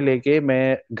तब से लेके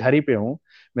मैं घर ही पे हूँ।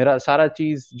 मेरा सारा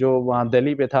चीज जो वहाँ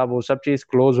दिल्ली पे था वो सब चीज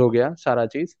क्लोज हो गया, सारा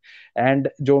चीज। एंड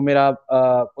जो मेरा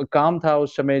काम था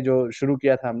उस समय जो शुरू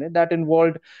किया था हमने, दैट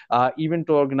इन्वॉल्व इवेंट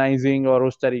ऑर्गेनाइजिंग और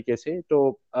उस तरीके से,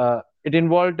 तो it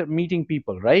involve meeting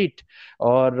people, right,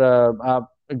 और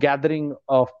गैदरिंग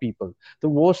ऑफ पीपल। तो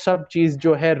वो सब चीज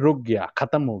जो है रुक गया,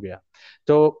 खत्म हो गया।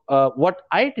 तो व्हाट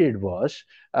आई डिड वाज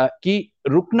कि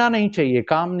रुकना नहीं चाहिए,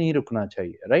 काम नहीं रुकना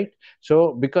चाहिए, right.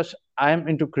 So because I am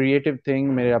into creative thing,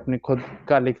 मेरे अपने खुद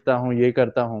का लिखता हूँ, ये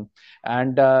करता हूँ।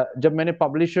 एंड जब मैंने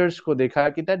पब्लिशर्स को देखा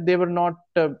कि that they were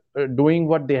not doing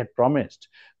what they had promised,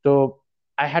 तो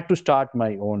I had to start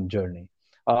my own journey.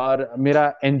 और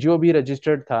मेरा एनजीओ भी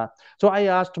रजिस्टर्ड था। सो आई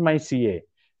आस्क्ड माय सीए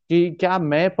कि क्या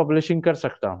मैं पब्लिशिंग कर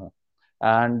सकता हूँ,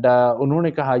 एंड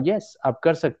उन्होंने कहा यस, आप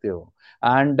कर सकते हो।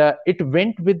 And it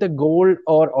went with the goal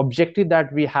और objective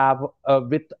that we have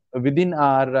with in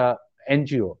our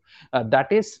NGO,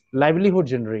 that is livelihood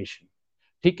generation.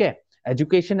 ठीक है,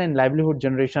 education and livelihood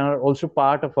generation are also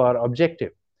part of our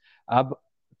objective. अब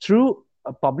through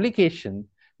publication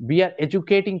we are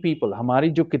educating people. हमारी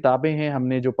जो किताबें हैं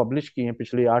हमने जो पब्लिश की हैं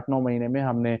पिछले 8-9 महीने में,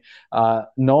 हमने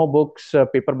 9 books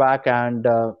paperback and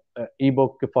E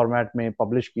book के फॉर्मेट में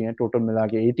पब्लिश किए हैं, टोटल मिला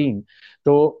के 18।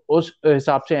 तो उस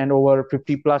हिसाब से एंड ओवर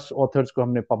 50+ ऑथर्स को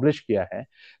हमने पब्लिश किया है।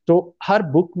 तो हर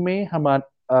बुक में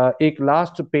हमारा एक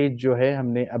लास्ट पेज जो है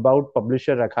हमने अबाउट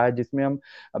पब्लिशर रखा है, जिसमें हम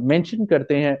मेंशन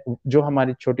करते हैं जो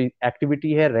हमारी छोटी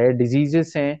एक्टिविटी है, रेयर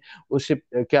डिजीजेस हैं, उससे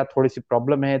क्या थोड़ी सी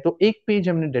प्रॉब्लम है, तो एक पेज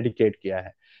हमने डेडिकेट किया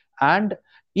है। And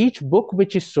each book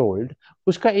which is sold,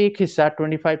 उसका एक हिस्सा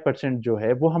 25% जो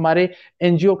है वो हमारे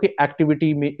एनजीओ के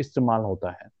एक्टिविटी में इस्तेमाल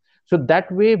होता है। So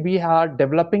that way we are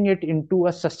developing it into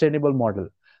a sustainable model.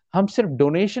 हम सिर्फ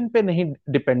डोनेशन पे नहीं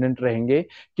डिपेंडेंट रहेंगे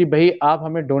कि भाई आप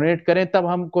हमें डोनेट करें तब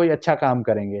हम कोई अच्छा काम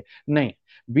करेंगे, नहीं।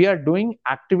 वी आर डूइंग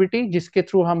एक्टिविटी जिसके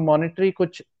थ्रू हम मॉनेटरी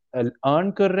कुछ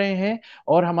अर्न कर रहे हैं,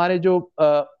 और हमारे जो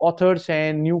ऑथर्स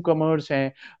हैं, न्यू कमर्स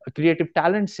हैं, क्रिएटिव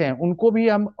टैलेंट्स हैं, उनको भी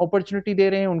हम अपॉर्चुनिटी दे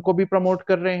रहे हैं, उनको भी प्रमोट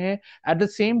कर रहे हैं। At the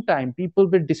same time people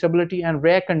with disability and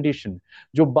rare condition,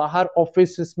 जो बाहर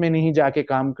ऑफिस में नहीं जाके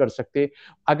काम कर सकते,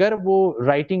 अगर वो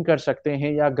राइटिंग कर सकते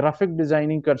हैं या ग्राफिक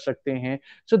डिजाइनिंग कर सकते हैं,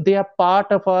 so they are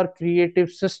part of our creative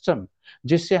system,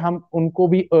 जिससे हम उनको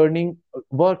भी अर्निंग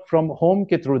वर्क फ्रॉम होम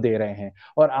के थ्रू दे रहे हैं।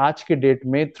 और आज के डेट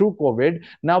में through Covid,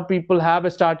 now people have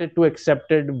started to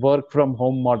accepted work from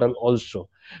home model also.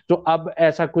 तो अब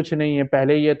ऐसा कुछ नहीं है,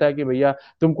 पहले ये था कि भैया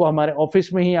तुमको हमारे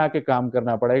ऑफिस में ही आके काम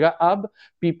करना पड़ेगा। अब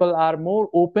पीपल आर मोर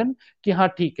ओपन कि हाँ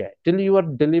ठीक है, till you are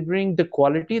delivering the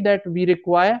quality that we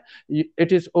require,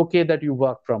 it is okay that you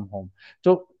work from home.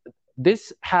 So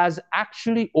this has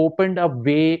actually opened a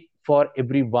way for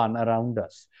everyone around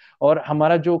us। और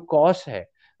हमारा जो cause है,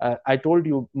 I told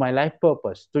you my life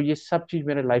purpose, तो ये सब चीज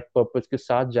मेरे life purpose के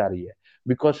साथ जा रही है,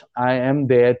 because I am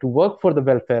there to work for the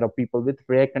welfare of people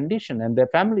with rare condition and their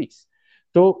families.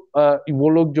 तो वो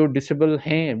लोग जो डिसेबल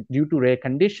हैं ड्यू टू रेयर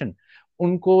कंडीशन,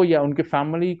 उनको या उनके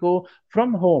फैमिली को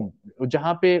फ्रॉम होम,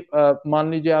 जहाँ पे मान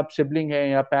लीजिए आप सिबलिंग हैं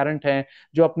या पेरेंट हैं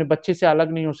जो अपने बच्चे से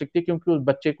अलग नहीं हो सकते क्योंकि उस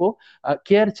बच्चे को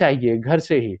केयर चाहिए घर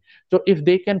से ही, तो if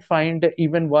they can find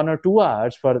even 1 or 2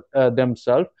 hours for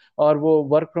themselves, और वो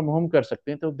वर्क फ्रॉम होम कर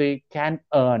सकते हैं, तो they can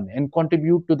earn and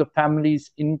contribute to the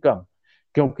families income.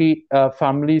 क्योंकि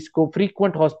फैमिलीज को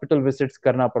फ्रीक्वेंट हॉस्पिटल विजिट्स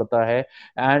करना पड़ता है,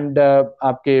 एंड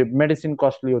आपके मेडिसिन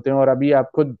कॉस्टली होते हैं, और अभी आप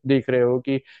खुद देख रहे हो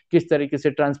कि किस तरीके से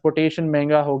ट्रांसपोर्टेशन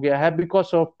महंगा हो गया है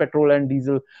because of petrol and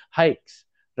diesel hikes,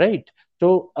 right.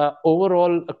 तो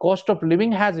overall cost of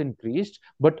living has increased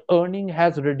but earning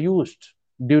has reduced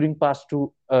during past 2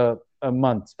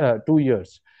 months, 2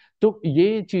 years। तो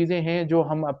ये चीजें हैं जो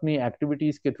हम अपनी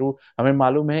एक्टिविटीज के थ्रू, हमें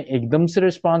मालूम है एकदम से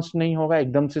रिस्पांस नहीं होगा,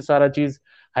 एकदम से सारा चीज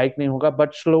हाइक नहीं होगा,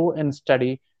 but slow and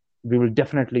study we will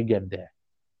definitely get there.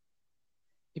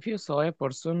 If you saw a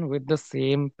person with the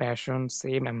same passion,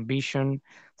 same ambition,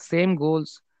 same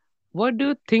goals, what do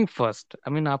you think first,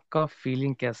 I mean आपका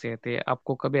feeling कैसे थे?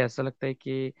 आपको कभी ऐसा लगता है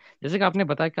कि जैसे कि आपने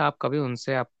बताया कि आप कभी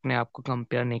उनसे अपने आप को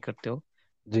कंपेयर नहीं करते हो,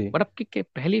 जी। बट आपकी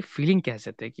पहली फीलिंग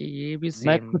कैसे थे कि ये भी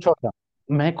मैं सेम? खुश होता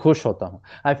हूँ, मैं खुश होता हूँ।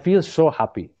 I feel so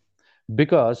happy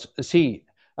because see,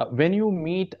 when you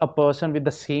meet a person with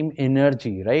the same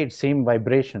energy, right, same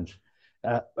vibrations,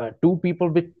 two people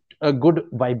with good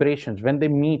vibrations, when they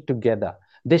meet together,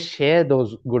 they share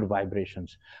those good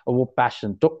vibrations, वो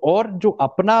passion तो और जो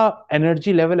अपना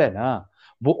energy level है ना,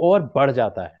 वो और बढ़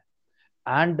जाता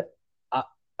है। And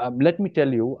let me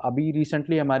tell you, अभी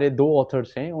रिसेंटली हमारे दो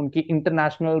ऑथर्स हैं, उनकी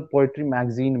इंटरनेशनल पोएट्री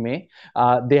मैगजीन में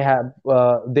they have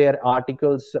their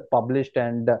articles published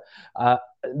and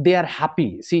they are happy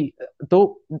सी। तो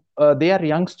they are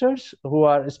youngsters who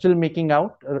are still making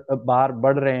out, बाहर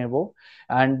बढ़ रहे हैं वो,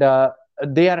 and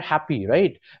they are happy,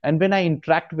 right? And when I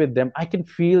interact with them, I can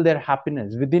feel their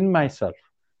happiness within myself.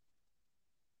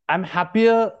 I'm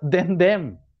happier than them,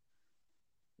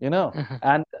 you know.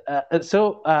 And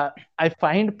I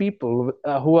find people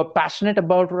who are passionate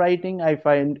about writing. I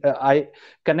find I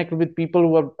connect with people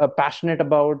who are passionate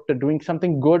about doing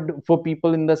something good for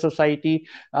people in the society.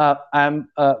 I'm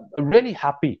really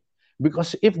happy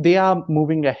because if they are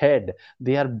moving ahead,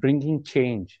 they are bringing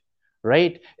change,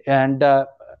 right? And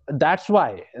that's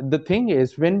why the thing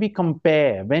is, when we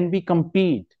compare, when we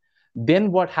compete, then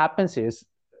what happens is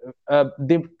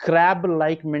the crab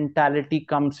like mentality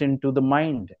comes into the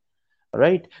mind,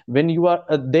 right? When you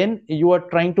are then you are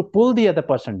trying to pull the other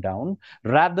person down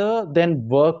rather than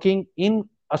working in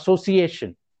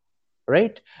association,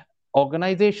 right?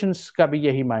 Organisations का भी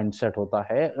यही mindset होता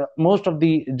है। Most of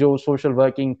the जो social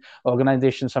working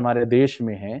organisations हमारे देश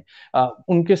में हैं,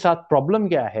 उनके साथ प्रॉब्लम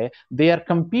क्या है, they are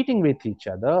competing with each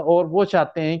other, और वो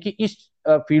चाहते हैं कि इस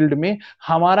फील्ड में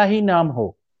हमारा ही नाम हो,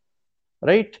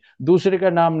 राइट, दूसरे का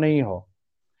नाम नहीं हो।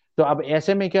 तो अब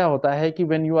ऐसे में क्या होता है कि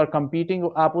व्हेन यू आर कंपीटिंग,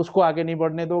 आप उसको आगे नहीं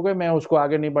बढ़ने दोगे, मैं उसको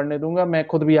आगे नहीं बढ़ने दूंगा, मैं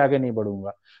खुद भी आगे नहीं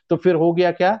बढ़ूंगा, तो फिर हो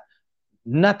गया क्या,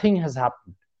 नथिंग हैज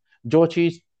हैपेंड। जो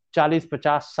चीज 40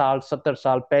 50 साल 70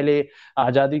 साल पहले,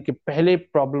 आजादी के पहले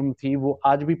प्रॉब्लम थी, वो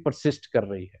आज भी परसिस्ट कर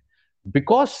रही है।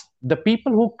 Because the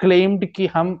people who claimed कि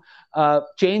हम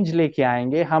चेंज लेके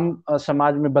आएंगे, हम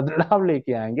समाज में बदलाव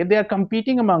लेके आएंगे, दे आर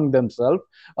कंपीटिंग अमंग देमसेल्फ,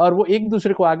 और वो एक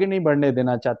दूसरे को आगे नहीं बढ़ने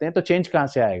देना चाहते हैं, तो चेंज कहां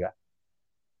से आएगा,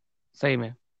 सही में।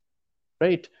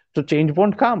 राइट? तो change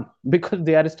won't come because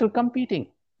they are still competing,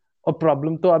 और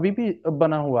प्रॉब्लम तो अभी भी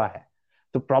बना हुआ है।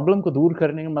 तो प्रॉब्लम को दूर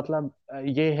करने का मतलब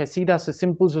ये है, सीधा से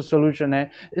सिंपल सा सोल्यूशन है,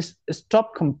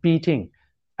 stop competing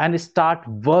and start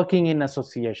working in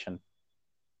association.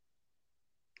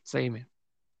 सही में।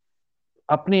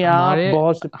 अपने आप हमारे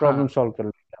बहुत से प्रॉब्लम हाँ, सॉल्व कर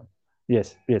लेगा।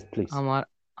 Yes yes please.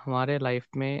 हमारे लाइफ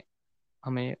में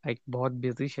हमें एक बहुत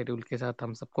बिजी शेड्यूल के साथ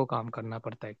हम सबको काम करना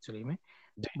पड़ता है एक्चुअली में।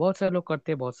 जी। बहुत सारे लोग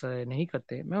करते हैं, बहुत सारे नहीं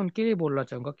करते। मैं उनके लिए बोलना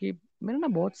चाहूंगा कि मेरे ना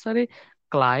बहुत सारे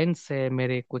क्लाइंट्स है,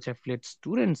 मेरे कुछ एफिलिएट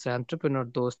स्टूडेंट्स हैं, एंटरप्रेन्योर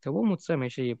दोस्त है, वो मुझसे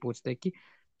हमेशा ये पूछते हैं कि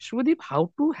Shubhdeep, how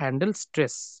to handle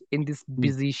stress in this hmm,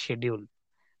 busy schedule.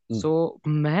 Hmm. So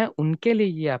मैं उनके लिए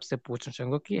ये आपसे पूछना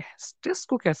चाहूंगा कि स्ट्रेस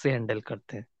को कैसे हैंडल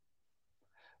करते हैं?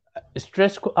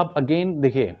 स्ट्रेस को अब अगेन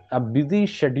देखिए, अब बिजी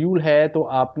शेड्यूल है तो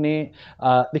आपने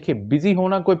देखिए, बिजी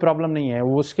होना कोई प्रॉब्लम नहीं है,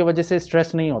 वो उसके वजह से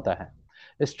स्ट्रेस नहीं होता है।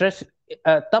 स्ट्रेस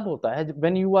तब होता है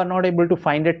when you are not able to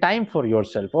find a time for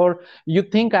yourself, और you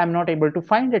think I am not able to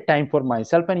find a time for my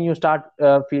self, and you start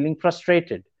feeling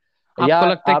frustrated. या आपको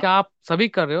लगता है कि आप आप सभी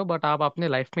कर रहे हो बट आप अपने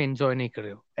लाइफ में एंजॉय नहीं कर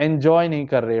रहे हो। एंजॉय नहीं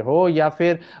कर रहे हो, या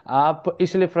फिर आप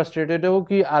इसलिए फ्रस्ट्रेटेड हो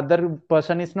कि other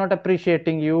person is not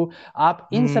appreciating you. आप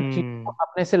इन सब चीजों को हम्म।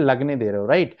 अपने से लगने दे रहे हो,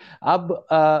 राइट? अब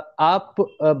आप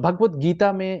भगवत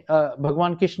गीता में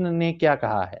भगवान कृष्ण ने क्या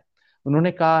कहा है?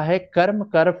 उन्होंने कहा है, कर्म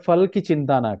कर, फल की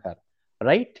चिंता ना कर,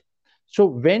 right? So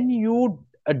when you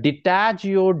detach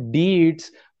your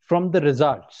deeds from the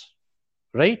results,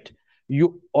 right, you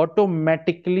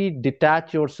automatically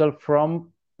detach yourself from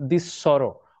this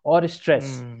sorrow or stress,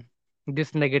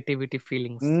 this negativity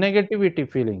feelings. Negativity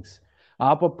feelings.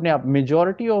 आप अपने आप,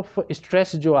 मेजॉरिटी ऑफ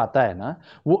स्ट्रेस जो आता है ना,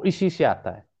 वो इसी से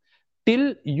आता है।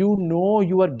 Till you know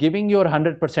you are giving your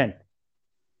 100%,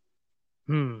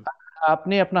 hmm.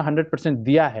 आपने अपना 100%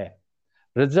 दिया है,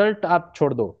 रिजल्ट आप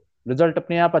छोड़ दो, रिजल्ट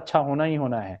अपने आप अच्छा होना ही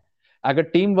होना है। अगर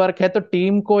टीम वर्क है तो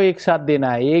टीम को एक साथ देना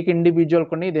है, एक इंडिविजुअल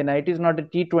को नहीं देना। It is not a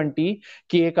T20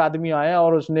 कि एक आदमी आया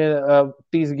और उसने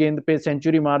 30 गेंद पे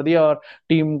सेंचुरी मार दिया और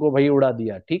टीम को भाई उड़ा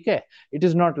दिया, ठीक है? It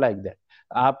is not like that.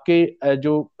 आपके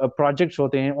जो प्रोजेक्ट्स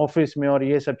होते हैं ऑफिस में और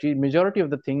ये सब चीज, majority of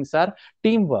the things are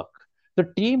team work. तो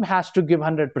टीम हैज टू गिव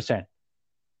 100%,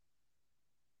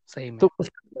 सही में। तो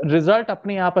रिजल्ट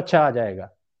अपने आप अच्छा आ जाएगा,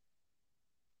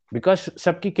 बिकॉज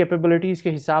सबकी कैपेबिलिटीज के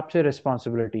हिसाब से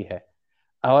रिस्पॉन्सिबिलिटी है।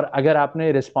 और अगर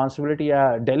आपने रिस्पॉन्सिबिलिटी या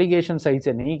डेलीगेशन सही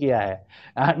से नहीं किया है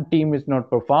and team is not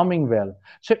performing well,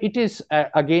 so it is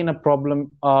again a problem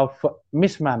of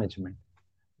mismanagement,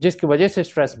 जिसकी वजह से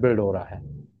स्ट्रेस बिल्ड हो रहा है,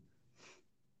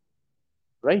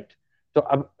 राइट। तो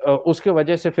अब उसके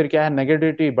वजह से फिर क्या है,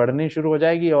 नेगेटिविटी बढ़नी शुरू हो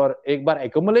जाएगी, और एक बार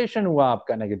एक्युमुलेशन हुआ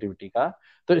आपका नेगेटिविटी का,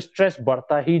 तो स्ट्रेस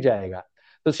बढ़ता ही जाएगा।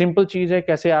 तो सिंपल चीज है,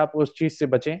 कैसे आप उस चीज से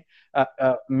बचें।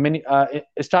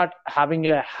 स्टार्ट हैविंग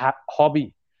ए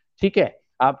हॉबी, ठीक है।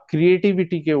 आप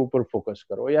क्रिएटिविटी के ऊपर फोकस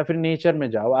करो, या फिर नेचर में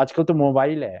जाओ। आजकल तो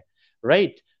मोबाइल है,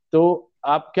 राइट। तो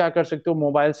आप क्या कर सकते हो,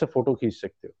 मोबाइल से फोटो खींच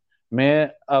सकते हो।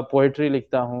 मैं पोएट्री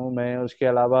लिखता हूँ, मैं उसके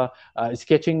अलावा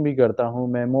स्केचिंग भी करता हूँ,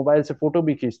 मैं मोबाइल से फोटो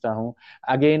भी खींचता हूँ।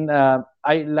 Again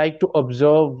I like to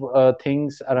observe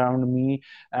things around me,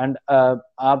 and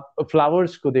आप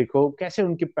फ्लावर्स को देखो कैसे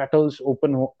उनके पेटल्स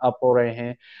ओपन हो अप हो रहे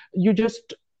हैं। You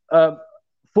just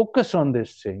focus on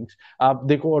this things. आप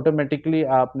देखो ऑटोमेटिकली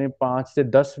आपने 5 से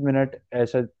 10 मिनट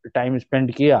ऐसा टाइम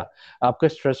स्पेंड किया, आपका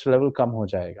स्ट्रेस लेवल कम हो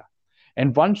जाएगा।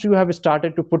 And once you have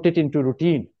started to put it into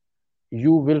routine,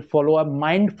 you will follow a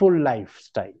mindful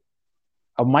lifestyle.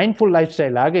 अब माइंडफुल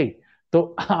लाइफस्टाइल आ गई तो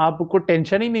आपको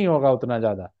टेंशन ही नहीं होगा उतना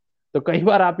ज्यादा। तो कई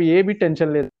बार आप ये भी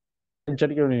टेंशन ले,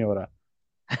 टेंशन क्यों नहीं हो रहा।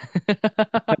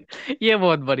 ये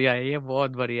बहुत बढ़िया है, ये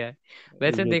बहुत बढ़िया है।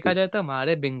 वैसे देखा बिल्कुल। जाए तो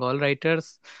हमारे बंगाल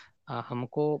राइटर्स,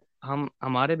 हमको हम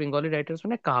हमारे बंगाली राइटर्स में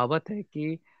ना कहावत है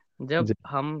कि जब जी।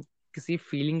 हम किसी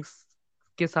फीलिंग्स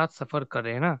के साथ सफर कर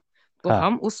रहे हैं ना, तो हाँ।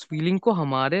 हम उस फीलिंग को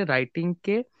हमारे राइटिंग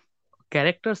के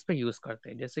कैरेक्टर्स पे यूज करते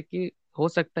हैं। जैसे कि हो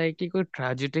सकता है कि कोई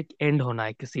ट्रेजिक एंड होना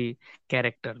है किसी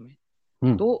कैरेक्टर में,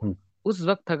 हम्म। तो हम्म। उस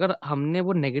वक्त अगर हमने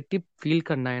वो नेगेटिव फील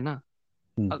करना है ना,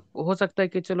 हम्म। हो सकता है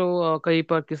कि चलो कहीं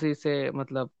पर किसी से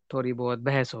मतलब थोड़ी बहुत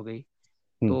बहस हो गई,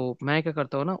 हम्म। तो मैं क्या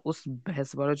करता हूँ ना, उस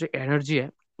बहस वाला जो एनर्जी है,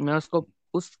 मैं उसको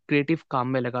उस क्रिएटिव काम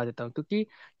में लगा देता हूँ। क्योंकि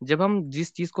जब हम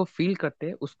जिस चीज को फील करते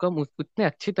हैं उसको हम उतने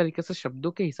अच्छी तरीके से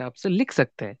शब्दों के हिसाब से लिख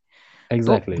सकते हैं। तो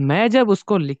एग्जैक्टली। मैं जब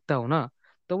उसको लिखता हूँ ना,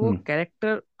 तो वो हम्म।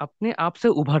 कैरेक्टर अपने आप से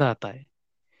उभर आता है।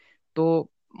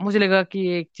 तो मुझे लगा कि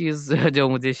ये एक चीज जो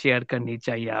मुझे शेयर करनी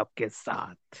चाहिए आपके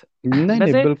साथ। नहीं नहीं,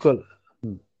 वैसे बिल्कुल।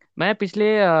 मैं पिछले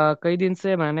कई दिन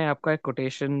से मैंने आपका एक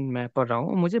कोटेशन मैं पढ़ रहा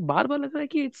हूँ, मुझे बार बार लग रहा है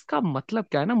कि इसका मतलब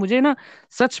क्या है ना, मुझे ना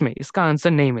सच में इसका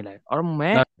आंसर नहीं मिला है। और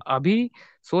मैं अभी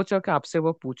सोच रहा हूँ कि आपसे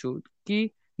वो पूछूं कि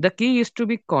the key is to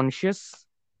be conscious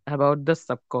about the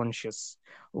subconscious.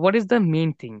 What is the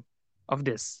main thing of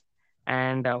this,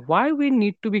 and why we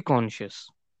need to be conscious?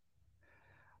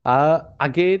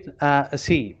 Again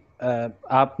सी,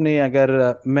 आपने अगर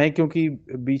मैं क्योंकि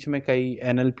बीच में कई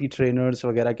एनएलपी ट्रेनर्स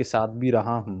वगैरह के साथ भी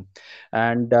रहा हूँ,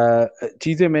 एंड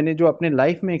चीज़ें मैंने जो अपने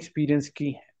लाइफ में एक्सपीरियंस की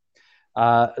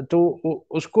हैं, तो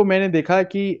उसको मैंने देखा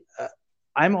कि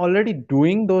I am already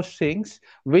doing those things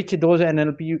which those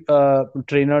NLP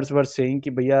trainers were saying कि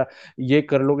भैया ये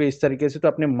कर लोगे इस तरीके से तो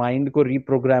अपने माइंड को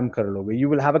रिप्रोग्राम कर लोगे, you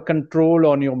will have a control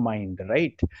on your mind,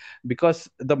 right. Because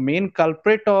the main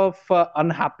culprit of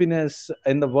unhappiness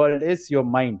in the world is your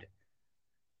mind,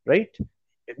 right.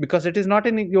 Because it is not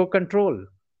in your control.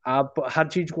 आप हर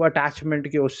चीज को attachment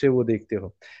के उससे वो देखते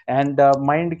हो। एंड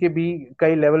माइंड के भी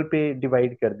कई लेवल पे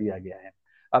डिवाइड कर दिया गया है।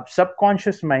 अब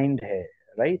सबकॉन्शियस माइंड है,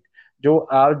 राइट। जो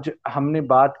आज हमने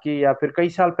बात की या फिर कई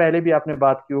साल पहले भी आपने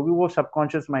बात की होगी, वो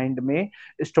सबकॉन्शियस माइंड में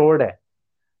स्टोर्ड है,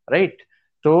 राइट।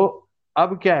 तो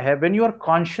अब क्या है, when you are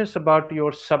conscious about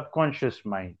your subconscious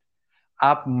mind,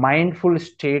 आप माइंडफुल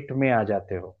स्टेट में आ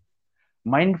जाते हो।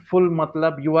 माइंडफुल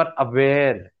मतलब यू आर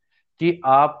अवेयर कि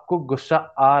आपको गुस्सा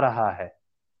आ रहा है।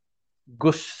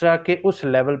 गुस्सा के उस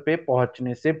लेवल पे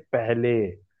पहुंचने से पहले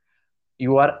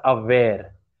यू आर अवेयर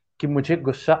कि मुझे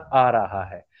गुस्सा आ रहा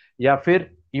है, या फिर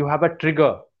you have a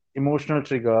trigger, emotional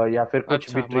trigger या फिर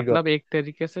कुछ भी अच्छा, ट्रिगर। मतलब एक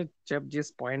तरीके से जब जिस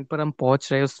पॉइंट पर हम पहुंच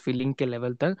रहे हैं उस फीलिंग के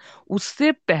लेवल तक,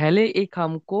 उससे पहले एक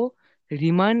हमको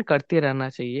रिमाइंड करते रहना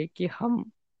चाहिए कि हम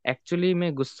एक्चुअली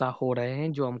में गुस्सा हो रहे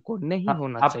हैं, जो हमको नहीं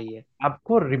होना आप चाहिए।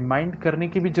 आपको रिमाइंड करने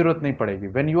की भी जरूरत नहीं पड़ेगी।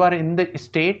 When you are in the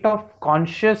state of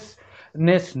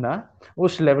consciousness ना,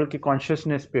 उस लेवल की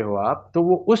कॉन्शियसनेस पे हो आप, तो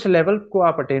वो उस लेवल को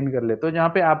आप अटेन कर लेते हो जहां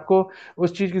पे आपको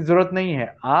उस चीज की जरूरत नहीं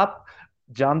है। आप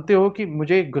जानते हो कि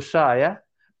मुझे गुस्सा आया,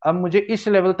 अब मुझे इस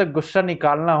लेवल तक गुस्सा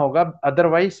निकालना होगा,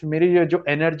 अदरवाइज मेरी जो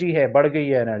एनर्जी है, बढ़ गई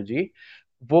है एनर्जी,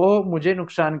 वो मुझे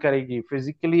नुकसान करेगी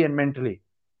फिजिकली एंड मेंटली।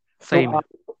 तो सही में।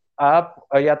 आप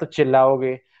या तो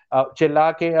चिल्लाओगे,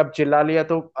 चिल्ला के अब चिल्ला लिया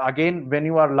तो again when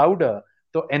you are louder,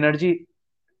 तो एनर्जी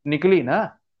निकली ना,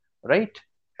 राइट।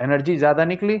 एनर्जी ज्यादा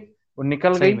निकली, वो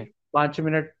निकल सही गई। में। 5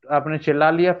 मिनट आपने चिल्ला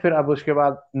लिया, फिर अब उसके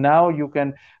बाद now you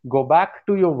can go back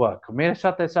to your work. मेरे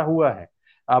साथ ऐसा हुआ है।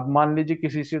 अब मान लीजिए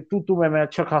किसी से तू मैं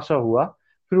अच्छा खासा हुआ,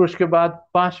 फिर उसके बाद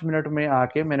 5 मिनट में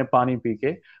आके मैंने पानी पी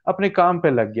के अपने काम पे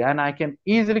लग गया, and I can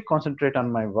easily concentrate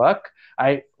on my work.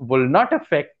 I will not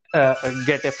affect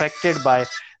get affected by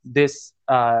this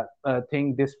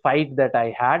thing, this fight that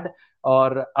I had.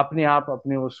 और अपने आप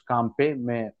अपने उस काम पे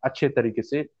मैं अच्छे तरीके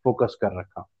से फोकस कर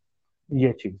रखा.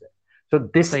 ये चीज है. So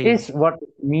this सही is में what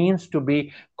it means to be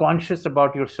conscious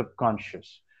about your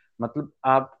subconscious. मतलब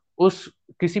आप उस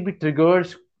किसी भी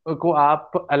ट्रिगर्स को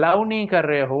आप अलाउ नहीं कर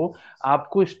रहे हो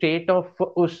आपको स्टेट ऑफ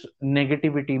उस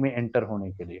नेगेटिविटी में एंटर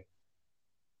होने के लिए.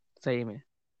 सही में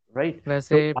राइट.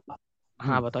 वैसे तो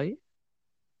हाँ बताइए।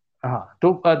 हाँ,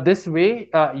 तो this way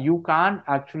you can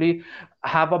actually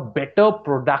have a better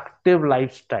productive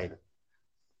lifestyle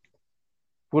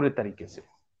पूरे तरीके से.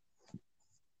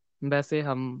 वैसे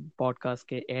हम पॉडकास्ट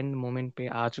के एंड मोमेंट पे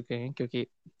आ चुके हैं, क्योंकि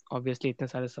ऑब्वियसली इतने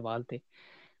सारे सवाल थे।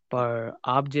 पर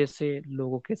आप जैसे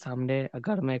लोगों के सामने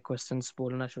अगर मैं क्वेश्चंस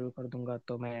बोलना शुरू कर दूंगा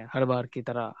तो मैं हर बार की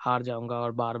तरह हार जाऊंगा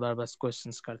और बार बार बस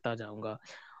क्वेश्चंस करता जाऊंगा,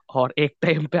 और एक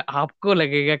टाइम पे आपको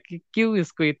लगेगा कि क्यों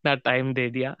इसको इतना टाइम दे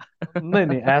दिया। नहीं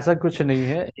नहीं, ऐसा कुछ नहीं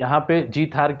है. यहाँ पे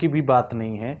जीत हार की भी बात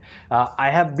नहीं है.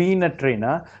 I have been a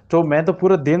trainer, तो मैं तो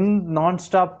पूरा दिन नॉन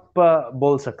स्टॉप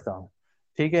बोल सकता हूँ.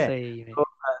 ठीक है. सही में।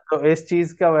 तो इस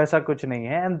चीज का वैसा कुछ नहीं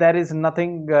है. एंड देयर इज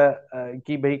नथिंग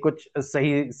कि भाई कुछ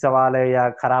सही सवाल है या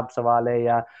खराब सवाल है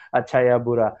या अच्छा या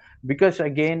बुरा. Because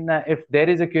again if there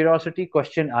is a curiosity,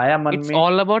 question आया मन इट्स में.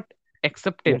 All about yes.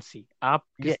 एक्सेप्टेंसी। आप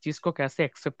ये किस चीज को कैसे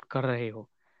एक्सेप्ट कर रहे हो।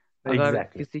 अगर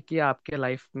एग्जैक्टली. किसी की आपके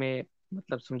लाइफ में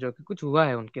मतलब समझो कि कुछ हुआ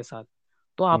है उनके साथ,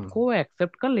 तो हम्म. आपको वो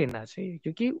एक्सेप्ट कर लेना चाहिए,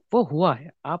 क्योंकि वो हुआ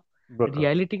है। आप बिल्कुल.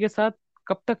 रियलिटी के साथ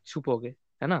कब तक छुपोगे,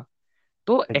 है ना।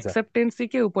 तो एग्जैक्ट. एक्सेप्टेंसी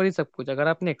के ऊपर ही सब कुछ। अगर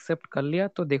आपने एक्सेप्ट कर लिया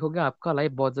तो देखोगे आपका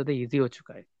लाइफ बहुत ज्यादा इजी हो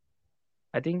चुका है।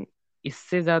 आई थिंक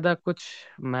इससे ज्यादा कुछ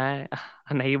मैं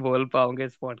नहीं बोल पाऊंगा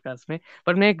इस पॉडकास्ट में।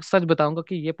 पर मैं एक सच बताऊंगा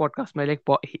कि ये पॉडकास्ट मेरे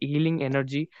लिए एक हीलिंग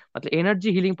एनर्जी, मतलब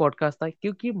एनर्जी हीलिंग पॉडकास्ट था,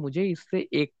 क्योंकि मुझे इससे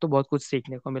एक तो बहुत कुछ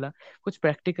सीखने को मिला। कुछ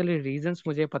प्रैक्टिकली रीजंस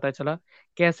मुझे पता चला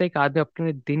कैसे एक आदमी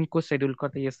अपने दिन को शेड्यूल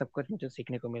करता है। ये सब कुछ मुझे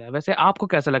सीखने को मिला। वैसे आपको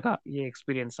कैसा लगा ये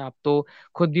एक्सपीरियंस? आप तो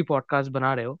खुद भी पॉडकास्ट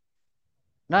बना रहे हो।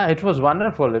 ना, it was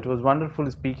wonderful. It was wonderful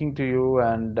speaking to you,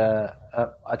 and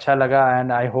अच्छा लगा.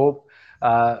 एंड आई होप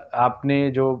आपने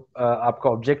जो आपका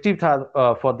ऑब्जेक्टिव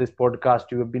था for this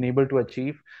podcast, you have been able to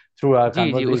achieve through our जी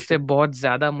जी, उससे कन्वर्सेशन. बहुत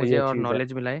ज्यादा मुझे ये और चीज है.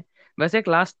 नॉलेज मिला है। वैसे एक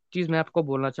लास्ट चीज मैं आपको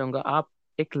बोलना चाहूंगा। आप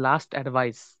एक लास्ट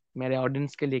एडवाइस मेरे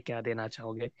ऑडियंस के लिए क्या देना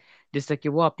चाहोगे, जिससे कि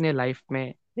वो अपने लाइफ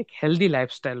में एक हेल्दी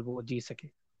लाइफस्टाइल वो जी सके।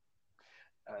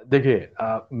 देखिए,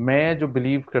 मैं जो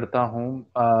बिलीव करता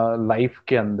हूँ लाइफ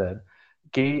के अंदर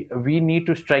कि we need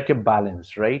to strike a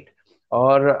balance, right.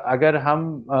 और अगर हम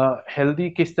हेल्दी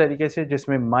किस तरीके से,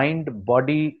 जिसमें mind,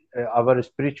 body, our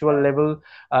spiritual level,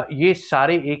 ये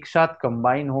सारे एक साथ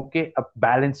कंबाइन होके अब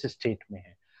बैलेंस स्टेट में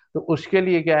है, तो उसके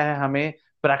लिए क्या है, हमें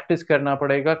प्रैक्टिस करना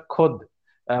पड़ेगा खुद.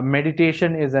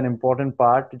 Meditation is an important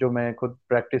part, जो मैं खुद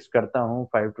प्रैक्टिस करता हूँ.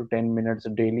 5 to 10 मिनट्स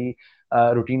डेली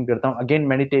रूटीन करता हूँ. Again,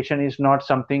 meditation is not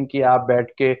something कि आप बैठ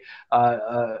के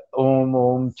ओम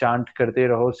ओम चांट करते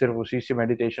रहो, सिर्फ उसी से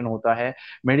मेडिटेशन होता है.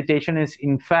 Meditation is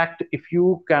in fact, if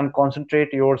you can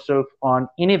concentrate yourself on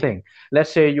anything.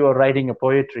 Let's say you are writing a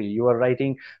poetry, you are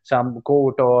writing some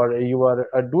quote, और you are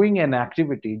doing an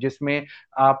activity जिसमें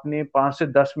आपने 5 से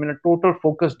 10 मिनट टोटल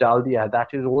फोकस डाल दिया है,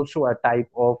 that is also a type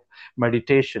of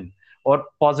meditation. और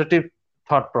positive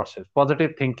thought process,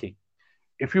 positive thinking.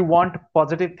 If you want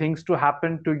positive things to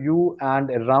happen to you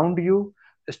and around you,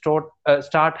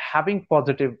 start having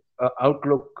positive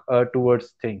outlook towards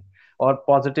thing, और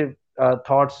positive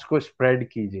thoughts को spread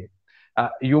कीजिए.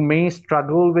 You may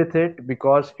struggle with it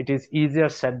because it is easier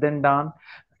said than done,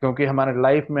 क्योंकि हमारे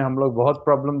life में हम लोग बहुत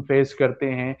problem face करते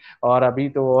हैं, और अभी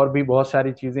तो और भी बहुत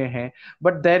सारी चीजें हैं.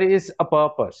 But there is a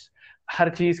purpose. हर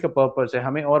चीज का पर्पस है,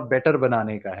 हमें और बेटर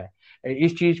बनाने का है.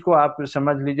 इस चीज को आप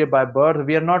समझ लीजिए. By birth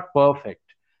we are not perfect.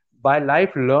 By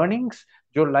life learnings,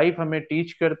 जो लाइफ हमें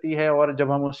टीच करती है, और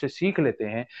जब हम उससे सीख लेते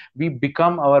हैं, we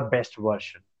become our best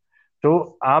version.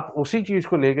 तो आप उसी चीज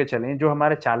को लेके चलें. जो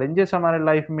हमारे चैलेंजेस हमारे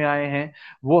लाइफ में आए हैं,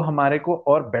 वो हमारे को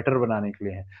और बेटर बनाने के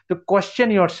लिए हैं. तो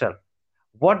question yourself,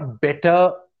 what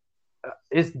better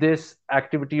is this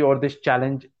activity और दिस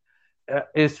चैलेंज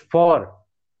इज फॉर,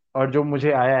 और जो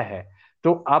मुझे आया है.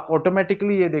 तो आप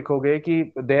ऑटोमेटिकली ये देखोगे कि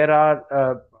देर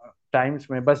आर टाइम्स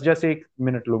में, बस जैसे 1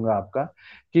 मिनट लूंगा आपका,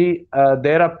 कि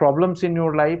there are problems in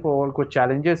your life, और कुछ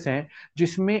चैलेंजेस हैं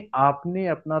जिसमें आपने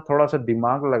अपना थोड़ा सा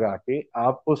दिमाग लगा के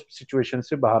आप उस सिचुएशन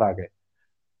से बाहर आ गए,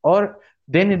 और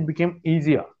then it became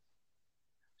easier.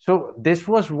 So this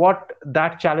was what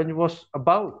that challenge was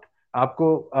about.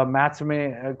 आपको मैथ्स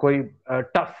में कोई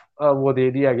टफ वो दे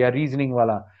दिया गया, रीजनिंग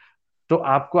वाला, तो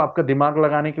आपको आपका दिमाग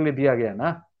लगाने के लिए दिया गया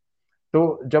ना. तो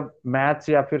जब मैथ्स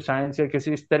या फिर साइंस या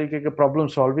किसी इस तरीके के प्रॉब्लम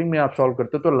सॉल्विंग में आप सॉल्व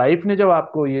करते हो, तो लाइफ ने जब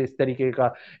आपको ये इस तरीके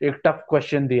का एक टफ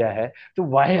क्वेश्चन दिया है, तो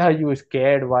why are you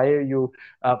scared, why are you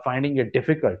finding it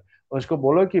difficult? उसको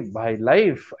बोलो कि भाई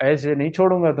लाइफ ऐसे नहीं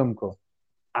छोड़ूंगा तुमको,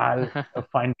 I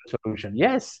find the solution,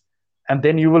 yes, and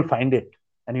then you will find it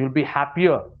and you will be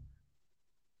happier.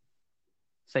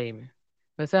 सही में।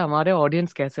 वैसे हमारे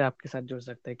ऑडियंस कैसे आपके साथ जुड़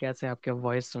सकते हैं, कैसे आपके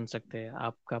वॉइस सुन सकते हैं,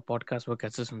 आपका पॉडकास्ट वो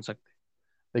कैसे सुन सकते हैं?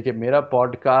 देखिए, मेरा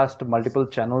पॉडकास्ट मल्टीपल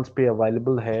चैनल्स पे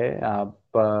अवेलेबल है। आप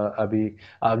अभी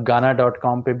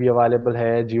गाना.com पे भी अवेलेबल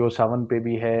है, जियो 7 पे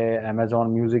भी है,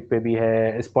 अमेजोन म्यूजिक पे भी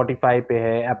है, स्पॉटिफाई पे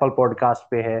है, एप्पल पॉडकास्ट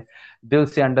पे है। दिल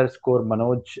से अंडरस्कोर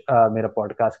मनोज मेरा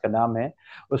पॉडकास्ट का नाम है।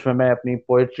 उसमें मैं अपनी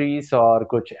पोएट्रीज और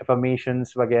कुछ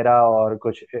एफर्मेशंस वगैरह और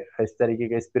कुछ इस तरीके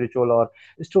के स्पिरिचुअल और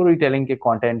स्टोरी टेलिंग के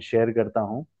कंटेंट शेयर करता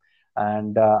हूँ।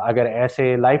 एंड अगर ऐसे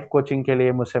लाइफ कोचिंग के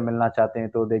लिए मुझसे मिलना चाहते हैं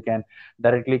तो they can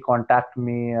directly contact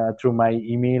me through my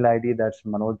email ID, that's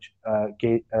manoj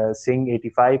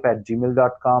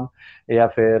singh85@gmail.com। या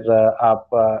फिर आप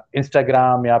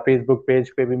इंस्टाग्राम या फेसबुक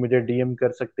पेज पे भी मुझे डीएम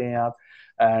कर सकते हैं आप।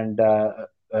 एंड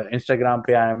इंस्टाग्राम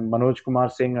पे I am Manoj Kumar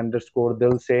Singh underscore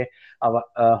दिल से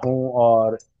हूँ,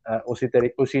 और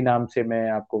उसी नाम से मैं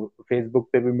आपको फेसबुक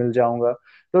पे भी मिल जाऊंगा।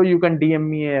 तो you can DM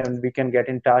me and we can get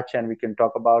in touch and we can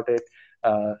talk about it,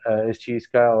 इस चीज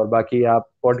का। और बाकी आप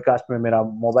पॉडकास्ट में मेरा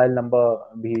मोबाइल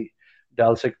नंबर भी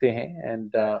डाल सकते हैं,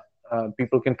 and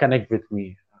people can connect with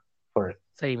me for it.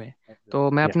 सही में। तो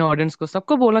मैं या अपने ऑडियंस को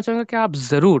सबको बोलना चाहूंगा कि आप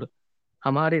जरूर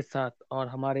हमारे साथ और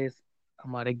हमारे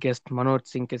हमारे गेस्ट मनोज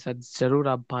सिंह के साथ जरूर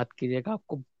आप बात कीजिएगा,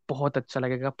 आपको बहुत अच्छा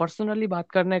लगेगा। पर्सनली बात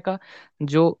करने का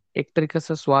जो एक तरीके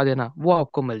से स्वाद है ना, वो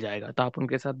आपको मिल जाएगा। तो आप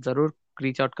उनके साथ जरूर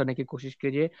रीच आउट करने की कोशिश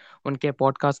कीजिए, उनके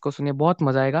पॉडकास्ट को सुनिए, बहुत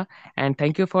मजा आएगा। And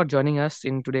thank you for joining us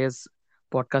in today's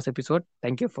podcast episode.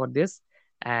 Thank you for this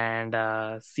and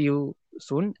C you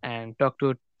soon and talk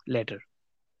to letter.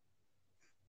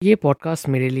 ये पॉडकास्ट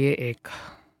मेरे लिए एक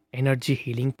एनर्जी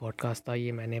हीलिंग पॉडकास्ट था,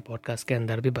 ये मैंने पॉडकास्ट के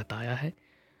अंदर भी बताया है।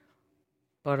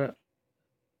 पर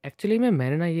एक्चुअली में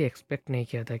मैंने ना ये एक्सपेक्ट नहीं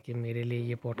किया था कि मेरे लिए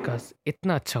ये पॉडकास्ट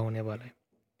इतना अच्छा होने वाला है।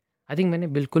 आई थिंक मैंने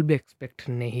बिल्कुल भी एक्सपेक्ट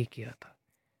नहीं किया था।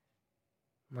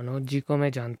 मनोज जी को मैं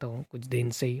जानता हूँ कुछ दिन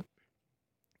से ही,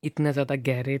 इतना ज़्यादा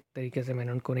गहरे तरीके से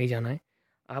मैंने उनको नहीं जाना है।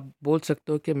 आप बोल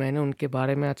सकते हो कि मैंने उनके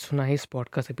बारे में आज सुना है इस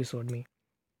पॉडकास्ट एपिसोड में,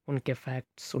 उनके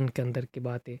फैक्ट्स, उनके अंदर की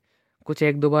बातें। कुछ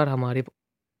एक दो बार हमारी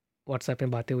व्हाट्सएप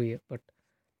में बातें हुई है, बट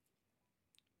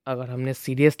अगर हमने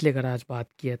सीरियसली अगर आज बात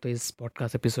की है तो इस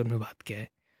पॉडकास्ट एपिसोड में बात किया है।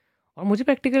 और मुझे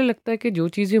प्रैक्टिकली लगता है कि जो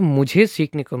चीज़ें मुझे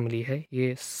सीखने को मिली है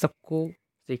ये सबको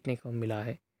सीखने को मिला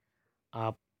है।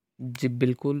 आप जी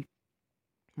बिल्कुल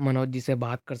मनोज जी से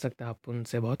बात कर सकते हैं, आप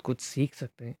उनसे बहुत कुछ सीख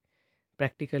सकते हैं।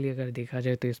 प्रैक्टिकली अगर देखा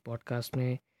जाए तो इस पॉडकास्ट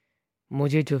में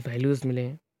मुझे जो वैल्यूज़ मिले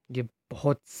हैं ये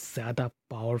बहुत ज़्यादा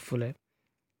पावरफुल है।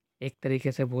 एक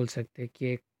तरीके से बोल सकते हैं कि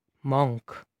एक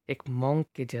मॉन्क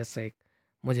के जैसा एक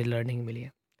मुझे लर्निंग मिली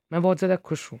है। मैं बहुत ज़्यादा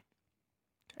खुश हूँ।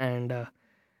 And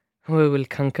we will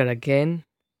conquer again.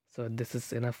 So, this is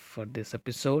enough for this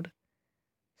episode.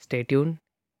 Stay tuned,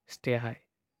 stay high,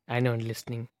 and you're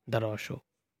listening The Raw Show.